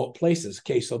remote places.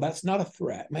 Okay, so that's not a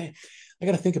threat. Man, I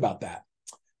got to think about that.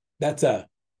 That's a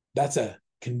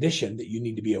condition that you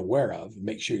need to be aware of and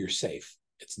make sure you're safe.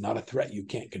 It's not a threat you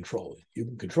can't control. You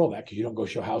can control that because you don't go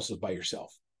show houses by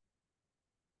yourself.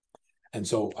 And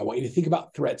so I want you to think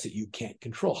about threats that you can't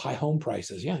control. High home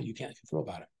prices. Yeah, you can't control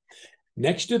about it.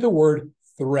 Next to the word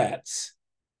threats,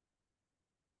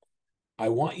 I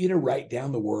want you to write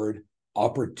down the word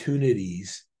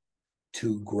opportunities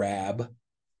to grab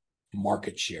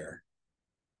market share.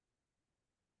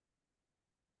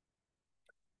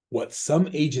 What some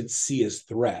agents see as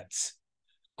threats,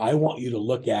 I want you to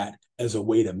look at as a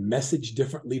way to message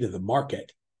differently to the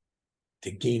market to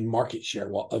gain market share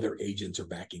while other agents are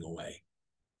backing away.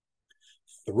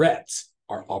 Threats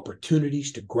are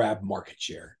opportunities to grab market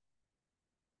share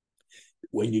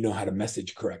when you know how to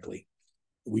message correctly.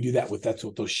 We do that's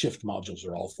what those shift modules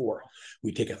are all for.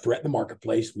 We take a threat in the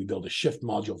marketplace, we build a shift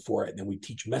module for it, and then we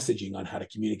teach messaging on how to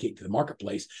communicate to the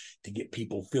marketplace to get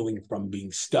people feeling from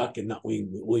being stuck and not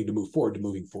willing to move forward to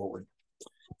moving forward.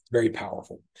 Very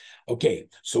powerful. Okay,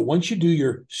 so once you do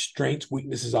your strengths,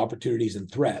 weaknesses, opportunities, and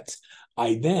threats,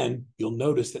 you'll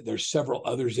notice that there's several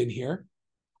others in here.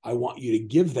 I want you to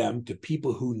give them to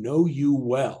people who know you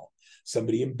well.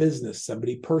 Somebody in business,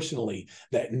 somebody personally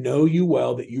that know you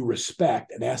well, that you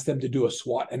respect, and ask them to do a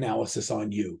SWOT analysis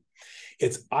on you.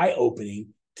 It's eye-opening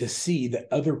to see that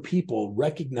other people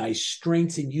recognize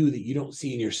strengths in you that you don't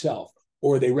see in yourself,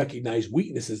 or they recognize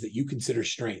weaknesses that you consider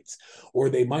strengths, or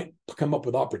they might come up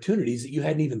with opportunities that you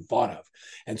hadn't even thought of.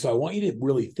 And so I want you to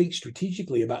really think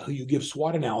strategically about who you give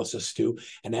SWOT analysis to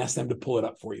and ask them to pull it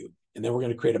up for you. And then we're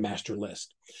going to create a master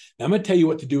list. Now I'm going to tell you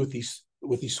what to do with these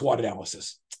SWOT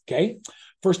analysis. Okay.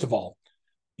 First of all,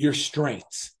 your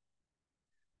strengths.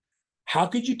 How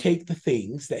could you take the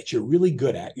things that you're really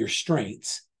good at, your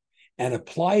strengths, and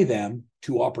apply them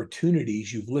to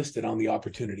opportunities you've listed on the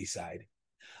opportunity side?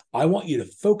 I want you to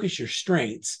focus your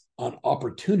strengths on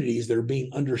opportunities that are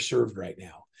being underserved right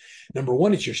now. Number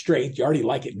one, it's your strength. You already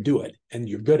like it and do it, and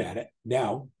you're good at it.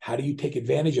 Now, how do you take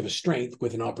advantage of a strength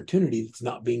with an opportunity that's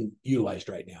not being utilized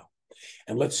right now?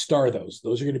 And let's star those.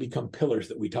 Those are going to become pillars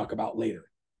that we talk about later.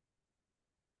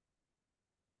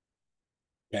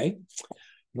 Okay.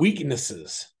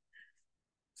 Weaknesses.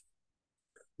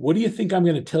 What do you think I'm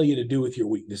going to tell you to do with your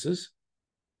weaknesses?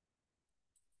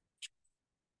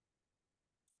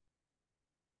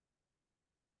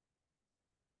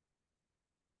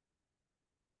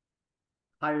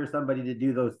 Hire somebody to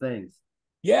do those things.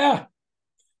 Yeah.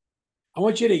 I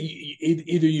want you to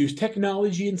either use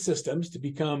technology and systems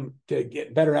to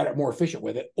get better at it, more efficient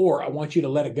with it, or I want you to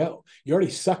let it go. You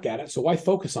already suck at it, so why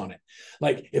focus on it?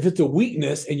 Like if it's a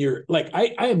weakness and you're like,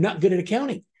 I am not good at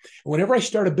accounting. Whenever I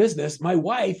start a business, my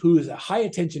wife, who is a high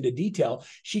attention to detail,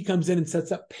 she comes in and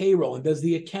sets up payroll and does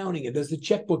the accounting and does the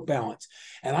checkbook balance.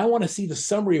 And I want to see the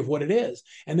summary of what it is.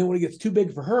 And then when it gets too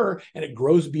big for her and it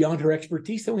grows beyond her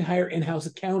expertise, then we hire in-house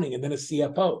accounting and then a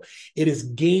CFO. It is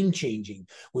game changing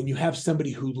when you have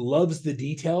somebody who loves the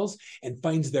details and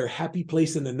finds their happy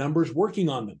place in the numbers working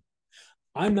on them.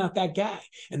 I'm not that guy.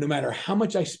 And no matter how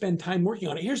much I spend time working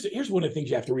on it, here's one of the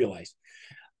things you have to realize.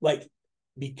 Like,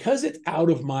 because it's out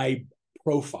of my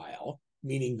profile,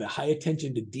 meaning the high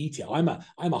attention to detail, I'm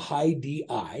a high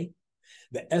DI.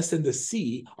 The S and the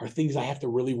C are things I have to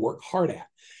really work hard at.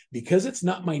 Because it's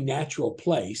not my natural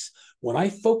place, when I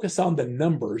focus on the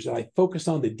numbers and I focus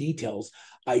on the details,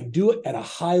 I do it at a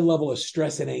high level of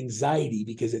stress and anxiety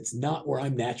because it's not where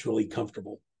I'm naturally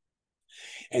comfortable.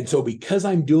 And so because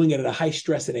I'm doing it at a high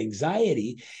stress and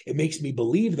anxiety, it makes me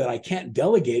believe that I can't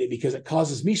delegate it because it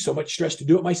causes me so much stress to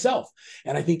do it myself.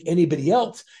 And I think anybody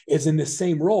else is in the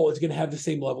same role is going to have the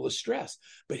same level of stress.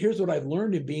 But here's what I've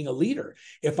learned in being a leader.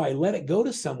 If I let it go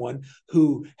to someone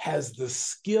who has the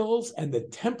skills and the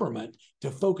temperament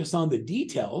to focus on the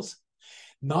details,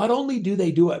 not only do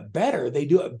they do it better, they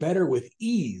do it better with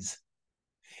ease.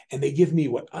 And they give me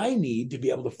what I need to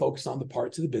be able to focus on the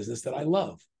parts of the business that I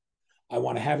love. I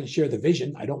want to have and share the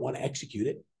vision. I don't want to execute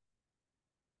it.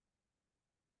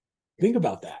 Think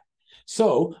about that.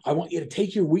 So I want you to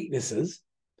take your weaknesses,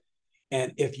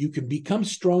 and if you can become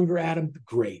stronger at them,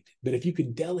 great. But if you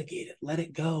can delegate it, let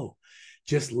it go.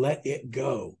 Just let it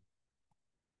go.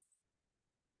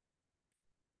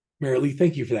 Marilee,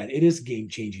 thank you for that. It is game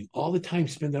changing. All the time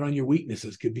spent on your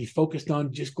weaknesses could be focused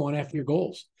on just going after your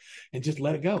goals and just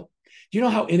let it go. Do you know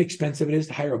how inexpensive it is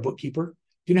to hire a bookkeeper?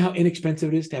 Do you know how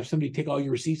inexpensive it is to have somebody take all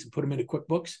your receipts and put them into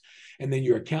QuickBooks? And then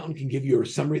your accountant can give you a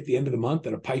summary at the end of the month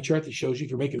and a pie chart that shows you if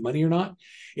you're making money or not.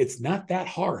 It's not that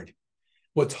hard.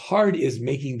 What's hard is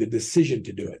making the decision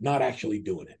to do it, not actually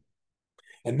doing it.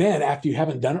 And then after you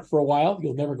haven't done it for a while,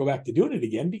 you'll never go back to doing it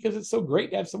again because it's so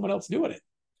great to have someone else doing it.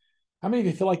 How many of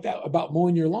you feel like that about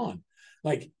mowing your lawn?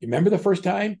 Like, remember the first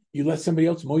time you let somebody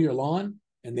else mow your lawn?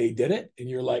 And they did it, and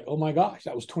you're like, oh my gosh,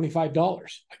 that was $25.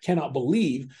 I cannot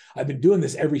believe I've been doing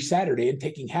this every Saturday and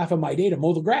taking half of my day to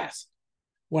mow the grass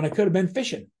when I could have been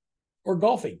fishing or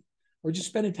golfing or just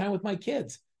spending time with my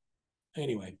kids.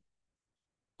 Anyway,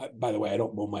 by the way, I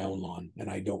don't mow my own lawn and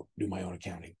I don't do my own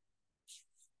accounting.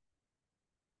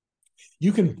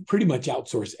 You can pretty much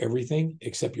outsource everything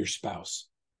except your spouse.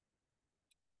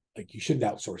 Like, you shouldn't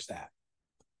outsource that.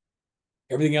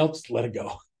 Everything else, let it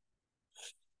go.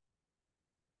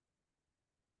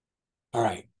 All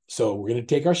right, so we're going to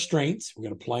take our strengths, we're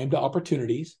going to apply them to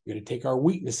opportunities, we're going to take our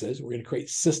weaknesses, we're going to create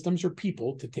systems or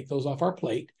people to take those off our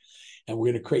plate, and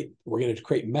we're going to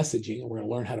create messaging, and we're going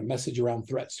to learn how to message around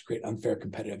threats to create unfair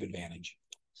competitive advantage.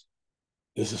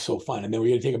 This is so fun. And then we're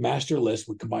going to take a master list,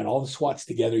 we combine all the SWOTs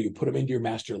together, you put them into your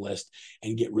master list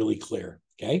and get really clear,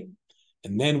 okay?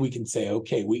 And then we can say,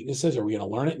 okay, weaknesses, are we going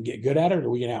to learn it and get good at it, or are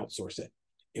we going to outsource it?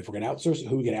 If we're going to outsource it,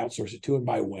 who are we going to outsource it to and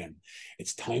by when?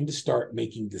 It's time to start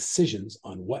making decisions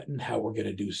on what and how we're going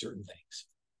to do certain things.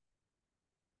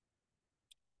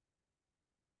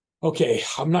 Okay,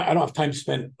 I don't have time to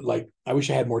spend, I wish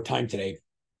I had more time today.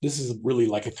 This is really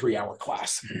like a 3-hour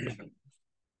class.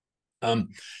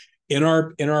 In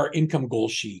our income goal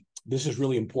sheet, this is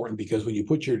really important because when you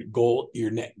put your goal, your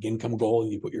net income goal,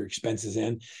 and you put your expenses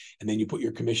in, and then you put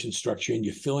your commission structure in,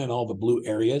 you fill in all the blue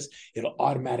areas, it'll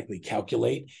automatically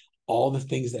calculate all the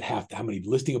things that how many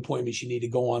listing appointments you need to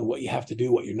go on, what you have to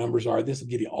do, what your numbers are. This will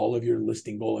give you all of your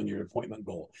listing goal and your appointment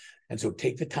goal. And so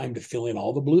take the time to fill in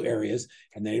all the blue areas,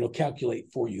 and then it'll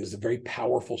calculate for you. It's a very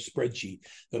powerful spreadsheet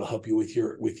that'll help you with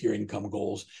your income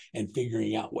goals and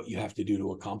figuring out what you have to do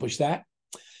to accomplish that.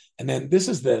 And then this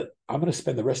is I'm going to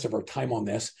spend the rest of our time on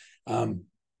this. I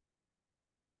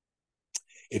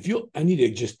need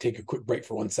to just take a quick break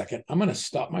for 1 second. I'm going to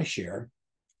stop my share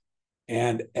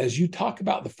And as you talk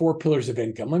about the 4 pillars of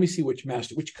income, let me see which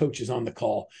coach is on the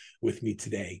call with me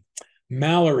today.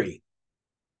 Mallory.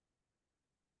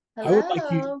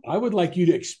 Hello. I would like you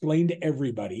to explain to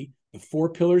everybody the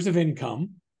 4 pillars of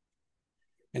income.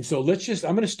 And so I'm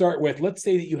going to start with, let's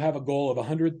say that you have a goal of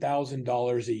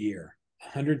 $100,000 a year,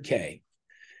 100K,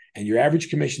 and your average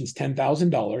commission is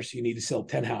 $10,000. So you need to sell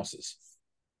 10 houses.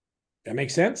 That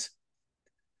makes sense?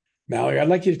 Mallory, I'd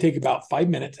like you to take about 5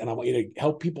 minutes, and I want you to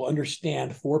help people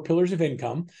understand 4 pillars of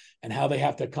income and how they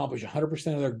have to accomplish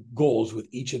 100% of their goals with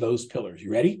each of those pillars.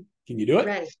 You ready? Can you do it?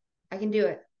 Ready. I can do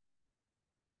it.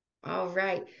 All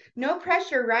right. No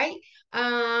pressure, right?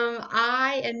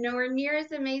 I am nowhere near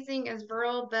as amazing as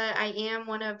Verl, but I am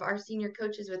one of our senior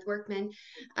coaches with Workman.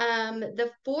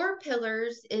 The 4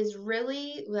 pillars is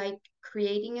really like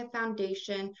creating a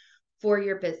foundation for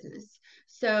your business.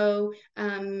 So,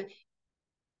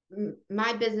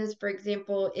 my business, for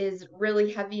example, is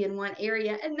really heavy in one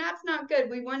area, and that's not good.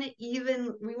 We want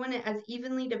it as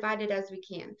evenly divided as we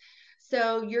can.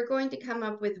 So you're going to come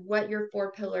up with what your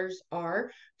 4 pillars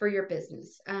are for your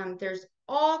business. There's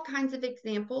all kinds of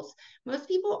examples. Most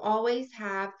people always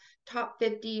have top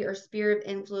 50 or sphere of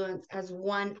influence as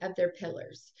one of their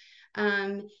pillars.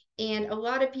 And a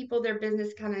lot of people, their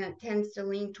business kind of tends to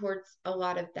lean towards a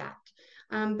lot of that.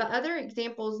 But other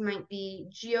examples might be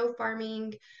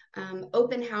geo-farming,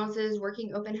 open houses,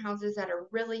 working open houses at a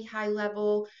really high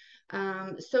level,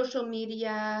 social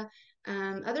media.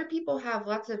 Other people have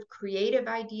lots of creative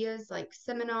ideas like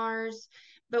seminars.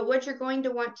 But what you're going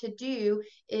to want to do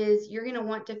is you're going to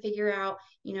want to figure out,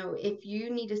 if you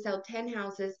need to sell 10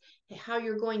 houses, how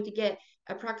you're going to get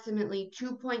approximately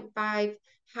 2.5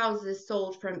 houses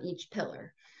sold from each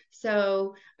pillar.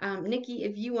 So, Nikki,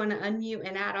 if you want to unmute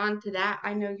and add on to that,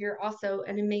 I know you're also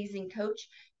an amazing coach.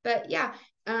 But yeah,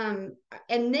 and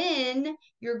then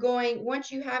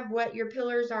once you have what your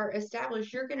pillars are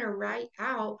established, you're going to write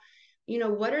out,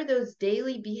 what are those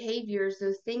daily behaviors,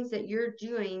 those things that you're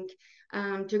doing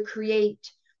to create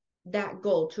that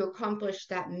goal, to accomplish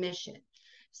that mission.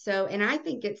 So, and I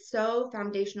think it's so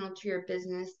foundational to your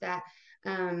business that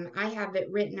I have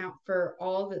it written out for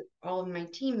all of my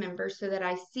team members so that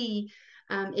I see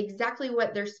exactly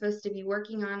what they're supposed to be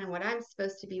working on and what I'm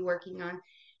supposed to be working on.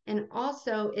 And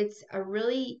also, it's a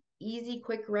really easy,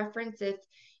 quick reference if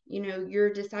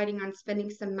you're deciding on spending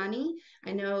some money.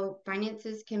 I know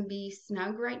finances can be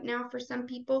snug right now for some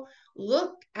people.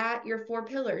 Look at your 4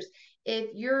 pillars. If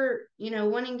you're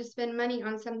wanting to spend money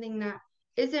on something that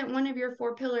isn't one of your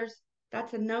 4 pillars,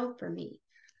 that's a no for me.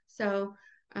 So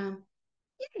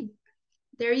yay,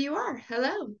 there you are.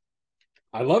 Hello.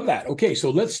 I love that. Okay,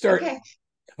 so let's start.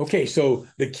 Okay, so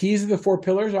the keys of the 4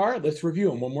 pillars are, let's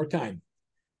review them one more time.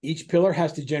 Each pillar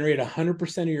has to generate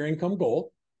 100% of your income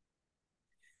goal.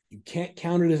 You can't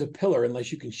count it as a pillar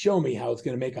unless you can show me how it's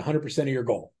going to make 100% of your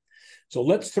goal. So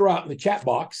let's throw out in the chat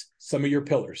box some of your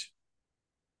pillars.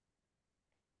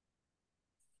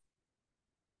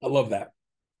 I love that.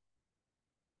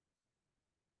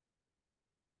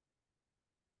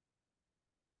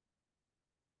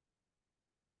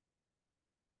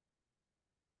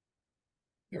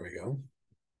 There we go.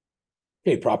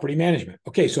 Okay, property management.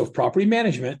 Okay, so if property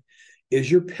management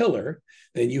is your pillar,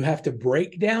 then you have to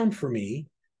break down for me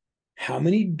how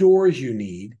many doors you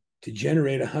need to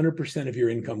generate 100% of your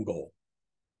income goal.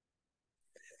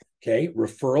 Okay,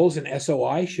 referrals and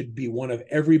SOI should be one of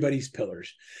everybody's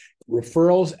pillars.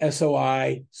 Referrals,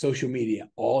 SOI, social media,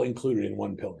 all included in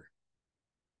one pillar.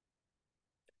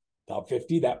 Top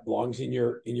 50, that belongs in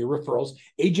your referrals.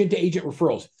 Agent to agent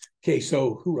referrals. Okay,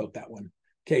 so who wrote that one?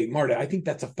 Okay, Marta, I think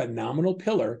that's a phenomenal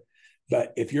pillar.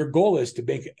 But if your goal is to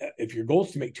make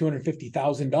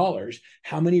 $250,000,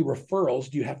 how many referrals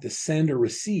do you have to send or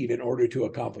receive in order to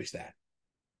accomplish that?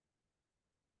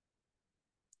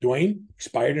 Dwayne,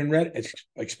 expired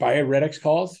red X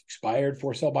calls, expired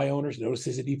for sale by owners,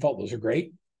 notices of default. Those are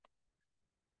great.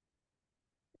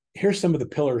 Here's some of the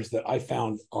pillars that I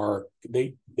found are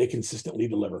they consistently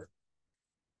deliver.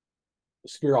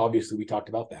 Sphere, obviously, we talked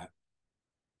about that.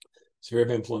 Sphere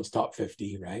of influence, top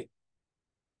 50, right?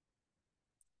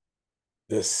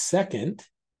 The second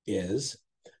is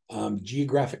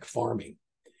geographic farming.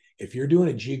 If you're doing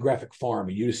a geographic farm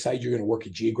and you decide you're going to work a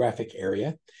geographic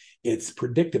area, it's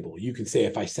predictable. You can say,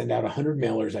 if I send out 100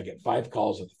 mailers, I get 5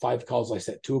 calls. With 5 calls, I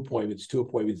set 2 appointments. 2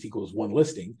 appointments equals 1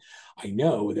 listing. I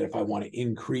know that if I want to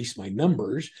increase my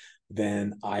numbers,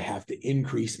 then I have to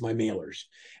increase my mailers.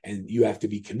 And you have to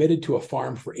be committed to a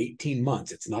farm for 18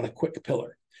 months. It's not a quick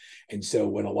pillar. And so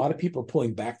when a lot of people are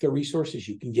pulling back their resources,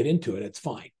 you can get into it. It's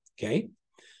fine. Okay.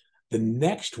 The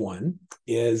next one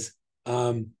is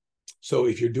So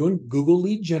if you're doing Google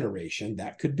lead generation,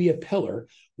 that could be a pillar.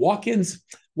 Walk-ins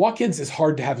is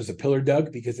hard to have as a pillar,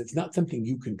 Doug, because it's not something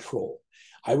you control.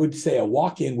 I would say a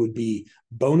walk-in would be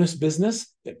bonus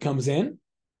business that comes in,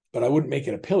 but I wouldn't make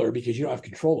it a pillar because you don't have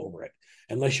control over it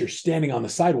unless you're standing on the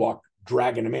sidewalk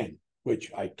dragging them in,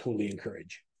 which I totally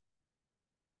encourage.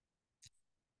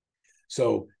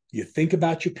 So you think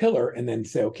about your pillar and then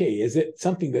say, okay, is it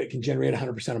something that can generate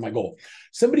 100% of my goal?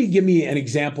 Somebody give me an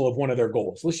example of one of their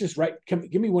goals. Let's just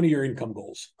give me one of your income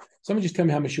goals. Somebody just tell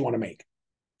me how much you want to make.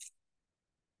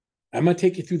 I'm going to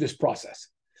take you through this process.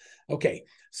 Okay,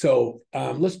 so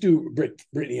let's do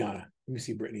Brittany-Anna. Let me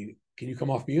see, Brittany. Can you come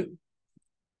off mute?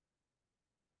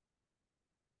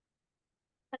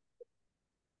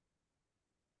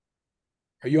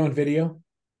 Are you on video?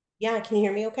 Yeah, can you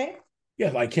hear me okay?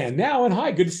 Yes, I can now. And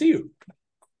hi, good to see you.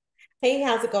 Hey,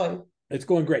 how's it going? It's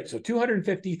going great. So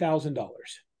 $250,000.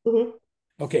 Mm-hmm.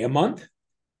 Okay, a month?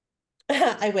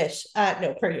 I wish.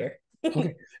 No, per year.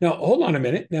 Okay. Now, hold on a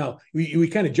minute. Now, we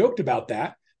kind of joked about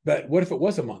that, but what if it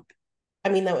was a month? I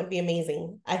mean, that would be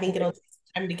amazing. I think it'll take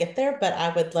time to get there, but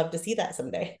I would love to see that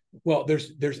someday. Well,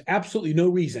 there's absolutely no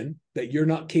reason that you're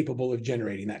not capable of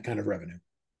generating that kind of revenue.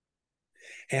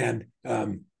 And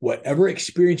whatever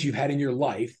experience you've had in your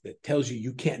life that tells you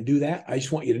you can't do that, I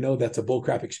just want you to know that's a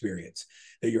bullcrap experience,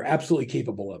 that you're absolutely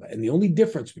capable of it. And the only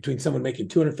difference between someone making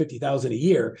 $250,000 a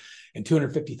year and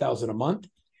 $250,000 a month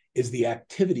is the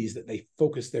activities that they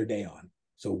focus their day on.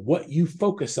 So what you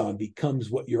focus on becomes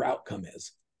what your outcome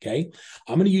is. Okay,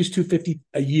 I'm going to use $250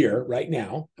 a year right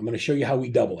now. I'm going to show you how we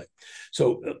double it.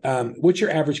 So what's your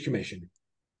average commission?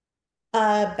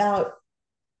 About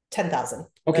 10,000.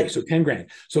 Okay, so 10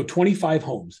 grand. So 25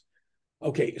 homes.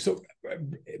 Okay, so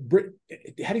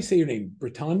how do you say your name?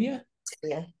 Britannia?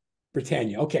 Yeah.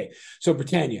 Britannia. Okay, so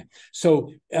Britannia.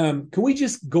 So can we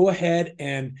just go ahead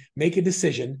and make a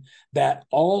decision that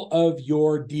all of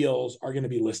your deals are going to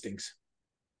be listings?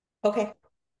 Okay.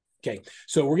 Okay,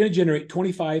 so we're going to generate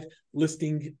 25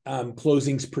 listing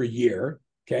closings per year,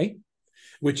 okay,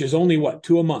 which is only what,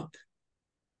 2 a month?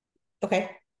 Okay.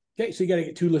 Okay, so you got to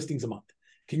get 2 listings a month.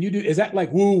 Can you do, is that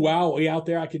like, woo, wow, way out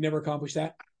there? I could never accomplish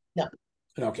that? No.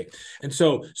 Okay. And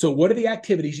so what are the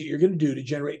activities that you're going to do to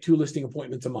generate 2 listing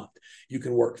appointments a month? You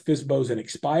can work FSBOs and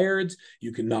expireds.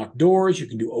 You can knock doors. You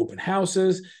can do open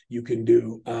houses. You can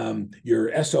do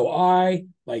your SOI.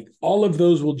 Like all of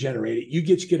those will generate it. You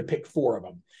get to pick 4 of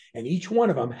them. And each one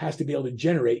of them has to be able to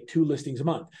generate 2 listings a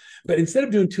month. But instead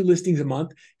of doing 2 listings a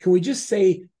month, can we just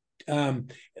say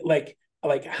like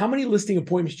how many listing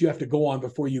appointments do you have to go on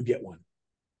before you get one?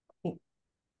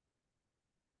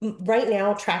 Right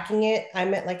now, tracking it,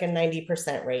 I'm at like a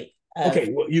 90% rate.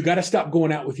 Okay, well, you got to stop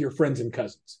going out with your friends and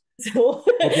cousins. So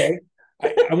Okay,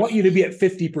 I want you to be at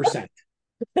 50%.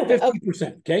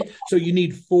 50%. Okay, so you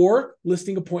need 4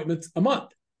 listing appointments a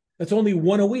month. That's only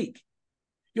 1 a week.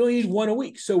 You only need 1 a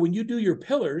week. So when you do your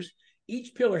pillars,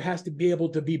 each pillar has to be able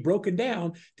to be broken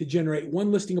down to generate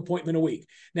 1 listing appointment a week.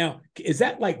 Now, is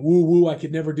that like woo-woo? I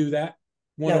could never do that.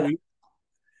 1 a week.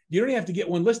 You don't even have to get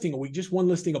 1 listing a week, just 1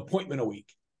 listing appointment a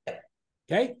week.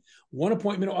 Okay, 1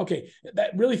 appointment. Okay,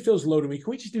 that really feels low to me.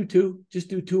 Can we just do 2? Just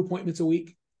do 2 appointments a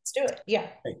week? Let's do it. Yeah.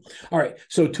 Okay. All right.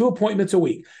 So 2 appointments a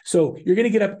week. So you're going to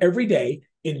get up every day,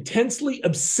 intensely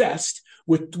obsessed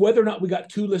with whether or not we got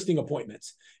 2 listing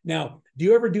appointments. Now, do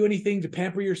you ever do anything to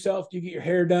pamper yourself? Do you get your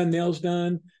hair done, nails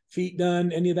done, feet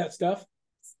done, any of that stuff?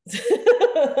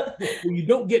 Well, you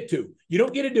don't get to. You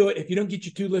don't get to do it if you don't get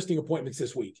your 2 listing appointments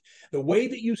this week. The way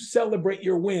that you celebrate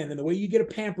your win and the way you get to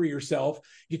pamper yourself,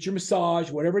 get your massage,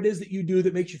 whatever it is that you do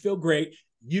that makes you feel great,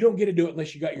 you don't get to do it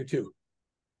unless you got your 2.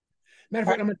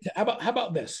 Matter of fact, how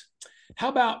about this? How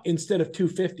about instead of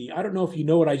 250? I don't know if you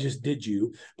know what I just did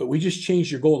you, but we just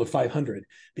changed your goal to 500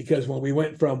 because when we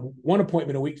went from 1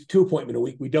 appointment a week to 2 appointment a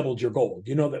week, we doubled your goal. Do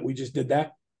you know that we just did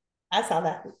that? I saw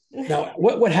that. Now,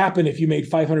 what would happen if you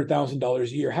made $500,000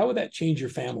 a year? How would that change your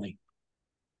family?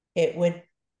 It would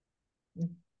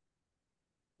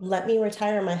let me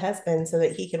retire my husband so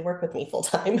that he could work with me full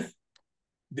time.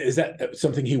 Is that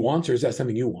something he wants or is that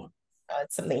something you want?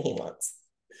 It's something he wants.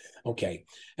 Okay.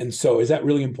 And so is that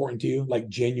really important to you, like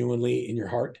genuinely in your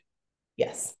heart?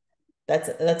 Yes. That's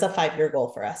a 5-year goal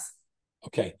for us.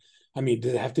 Okay. I mean,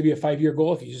 does it have to be a 5-year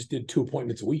goal? If you just did 2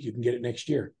 appointments a week, you can get it next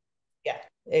year. Yeah.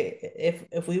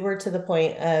 If we were to the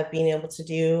point of being able to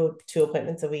do 2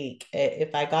 appointments a week,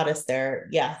 if I got us there,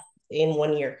 yeah, in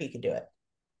 1 year, he could do it.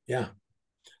 Yeah.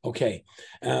 Okay.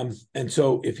 And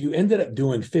so if you ended up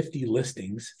doing 50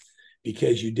 listings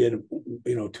because you did,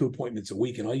 2 appointments a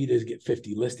week and all you did is get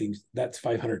 50 listings, that's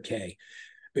 $500K.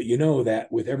 But you know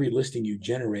that with every listing you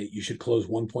generate, you should close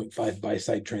 1.5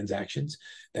 buy-side transactions.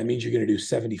 That means you're going to do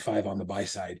 75 on the buy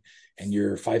side, and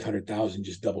your 500,000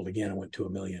 just doubled again and went to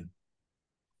 $1 million.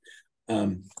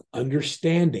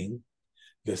 Understanding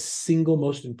the single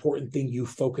most important thing you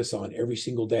focus on every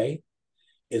single day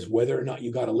is whether or not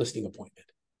you got a listing appointment.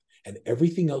 And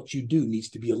everything else you do needs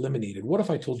to be eliminated. What if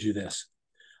I told you this?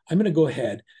 I'm going to go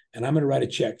ahead and I'm going to write a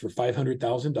check for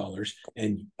 $500,000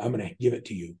 and I'm going to give it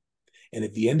to you. And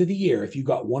at the end of the year, if you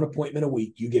got one appointment a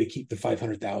week, you get to keep the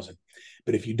 500,000.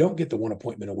 But if you don't get the one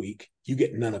appointment a week, you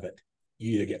get none of it.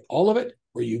 You either get all of it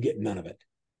or you get none of it.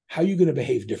 How are you going to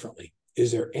behave differently?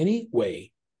 Is there any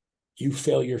way you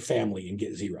fail your family and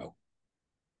get zero?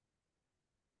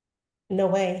 No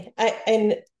way.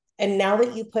 And now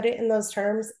that you put it in those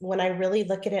terms, when I really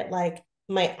look at it, like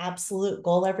my absolute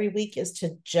goal every week is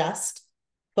to just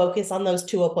focus on those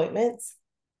 2 appointments.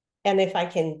 And if I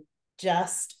can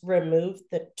just remove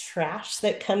the trash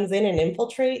that comes in and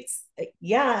infiltrates,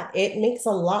 yeah, it makes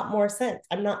a lot more sense.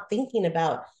 I'm not thinking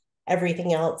about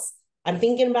everything else. I'm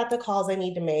thinking about the calls I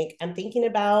need to make. I'm thinking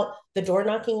about the door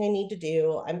knocking I need to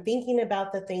do. I'm thinking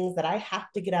about the things that I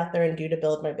have to get out there and do to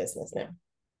build my business now.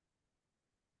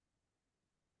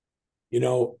 You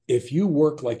know, if you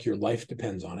work like your life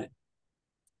depends on it,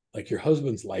 like your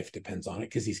husband's life depends on it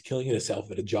because he's killing himself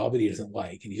at a job that he doesn't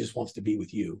like and he just wants to be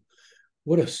with you.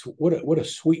 What a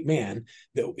sweet man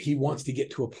that he wants to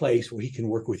get to a place where he can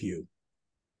work with you.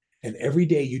 And every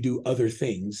day you do other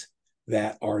things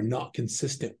that are not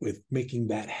consistent with making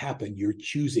that happen. You're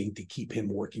choosing to keep him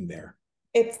working there.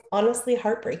 It's honestly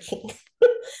heartbreaking.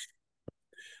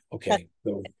 Okay.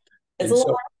 So, it's a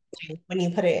little heartbreaking when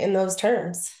you put it in those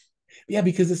terms. Yeah,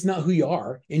 because it's not who you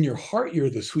are. In your heart, you're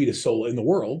the sweetest soul in the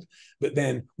world. But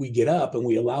then we get up and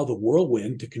we allow the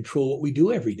whirlwind to control what we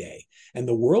do every day. And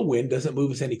the whirlwind doesn't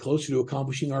move us any closer to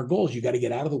accomplishing our goals. You got to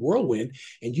get out of the whirlwind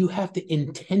and you have to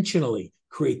intentionally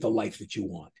create the life that you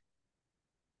want.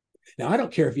 Now, I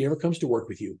don't care if he ever comes to work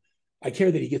with you. I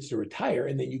care that he gets to retire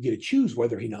and then you get to choose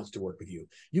whether he wants to work with you.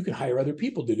 You can hire other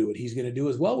people to do what he's going to do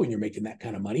as well when you're making that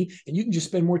kind of money, and you can just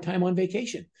spend more time on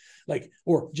vacation, like,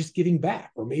 or just giving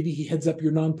back, or maybe he heads up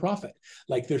your nonprofit.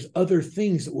 Like there's other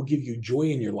things that will give you joy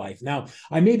in your life. Now,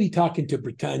 I may be talking to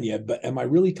Britannia, but am I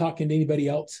really talking to anybody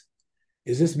else?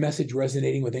 Is this message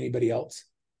resonating with anybody else?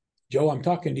 Joe, I'm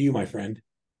talking to you, my friend.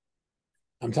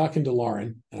 I'm talking to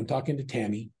Lauren, and I'm talking to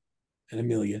Tammy and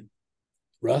Amelia.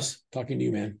 Russ, talking to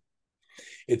you, man.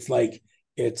 It's like,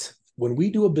 it's when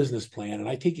we do a business plan and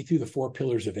I take you through the 4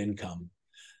 pillars of income,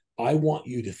 I want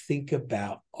you to think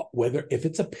about whether, if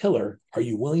it's a pillar, are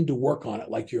you willing to work on it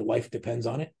like your life depends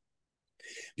on it?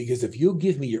 Because if you'll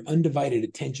give me your undivided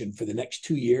attention for the next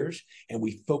 2 years and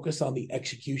we focus on the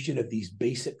execution of these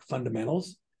basic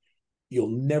fundamentals, you'll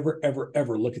never, ever,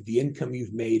 ever look at the income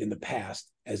you've made in the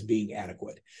past as being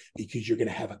adequate, because you're going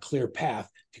to have a clear path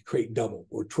to create double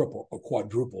or triple or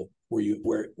quadruple where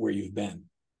you've been.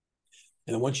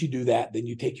 And then once you do that, then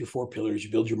you take your 4 pillars,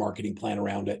 you build your marketing plan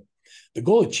around it. The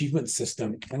goal achievement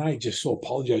system, and I just so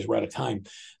apologize, we're out of time.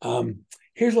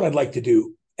 Here's what I'd like to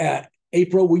do.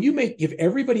 April, will you give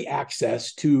everybody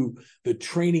access to the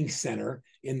training center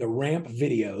in the ramp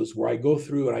videos where I go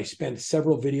through and I spend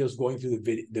several videos going through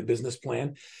the business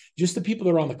plan? Just the people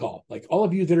that are on the call, like all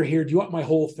of you that are here, do you want my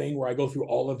whole thing where I go through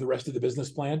all of the rest of the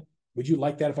business plan? Would you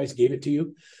like that if I just gave it to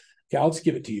you? Okay, I'll just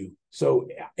give it to you. So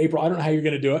April, I don't know how you're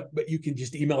going to do it, but you can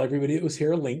just email everybody that was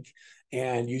here a link,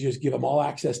 and you just give them all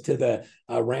access to the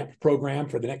ramp program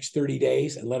for the next 30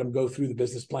 days and let them go through the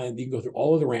business plan. You can go through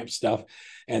all of the ramp stuff,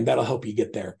 and that'll help you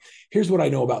get there. Here's what I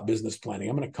know about business planning.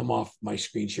 I'm going to come off my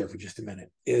screen share for just a minute,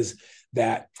 is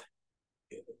that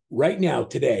right now,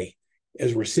 today,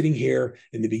 as we're sitting here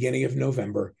in the beginning of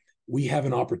November, we have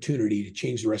an opportunity to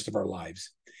change the rest of our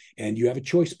lives. And you have a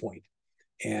choice point.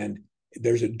 And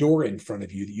there's a door in front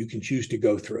of you that you can choose to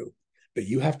go through. But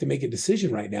you have to make a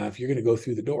decision right now if you're going to go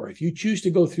through the door. If you choose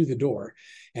to go through the door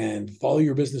and follow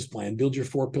your business plan, build your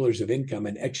 4 pillars of income,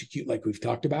 and execute like we've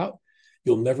talked about,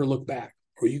 you'll never look back.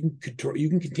 Or you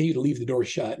can continue to leave the door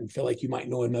shut and feel like you might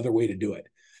know another way to do it.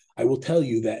 I will tell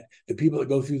you that the people that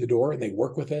go through the door and they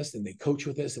work with us and they coach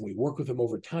with us and we work with them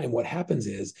over time, what happens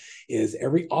is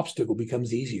every obstacle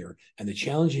becomes easier, and the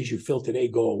challenges you feel today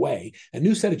go away. A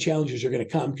new set of challenges are going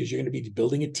to come because you're going to be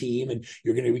building a team and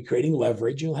you're going to be creating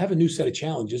leverage. You'll have a new set of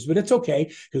challenges, but it's okay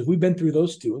because we've been through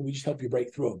those too, and we just help you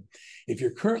break through them. If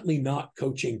you're currently not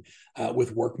coaching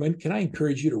with Workman, can I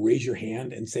encourage you to raise your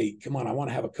hand and say, come on, I want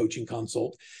to have a coaching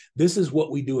consult? This is what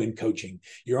we do in coaching.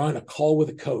 You're on a call with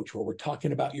a coach where we're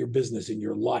talking about your business and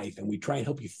your life, and we try and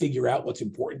help you figure out what's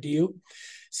important to you.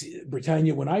 See,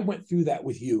 Britannia, when I went through that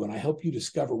with you and I helped you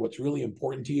discover what's really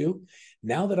important to you,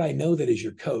 now that I know that as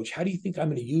your coach, how do you think I'm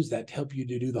going to use that to help you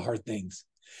to do the hard things?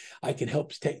 I can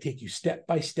help take you step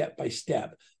by step by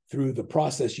step through the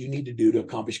process you need to do to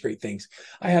accomplish great things.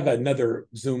 I have another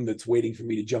Zoom that's waiting for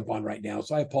me to jump on right now,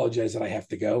 so I apologize that I have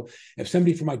to go. If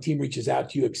somebody from my team reaches out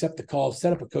to you, accept the call,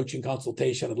 set up a coaching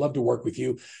consultation. I'd love to work with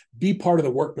you. Be part of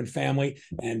the Workman family,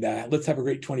 and let's have a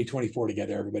great 2024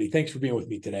 together, everybody. Thanks for being with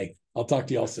me today. I'll talk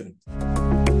to you all soon.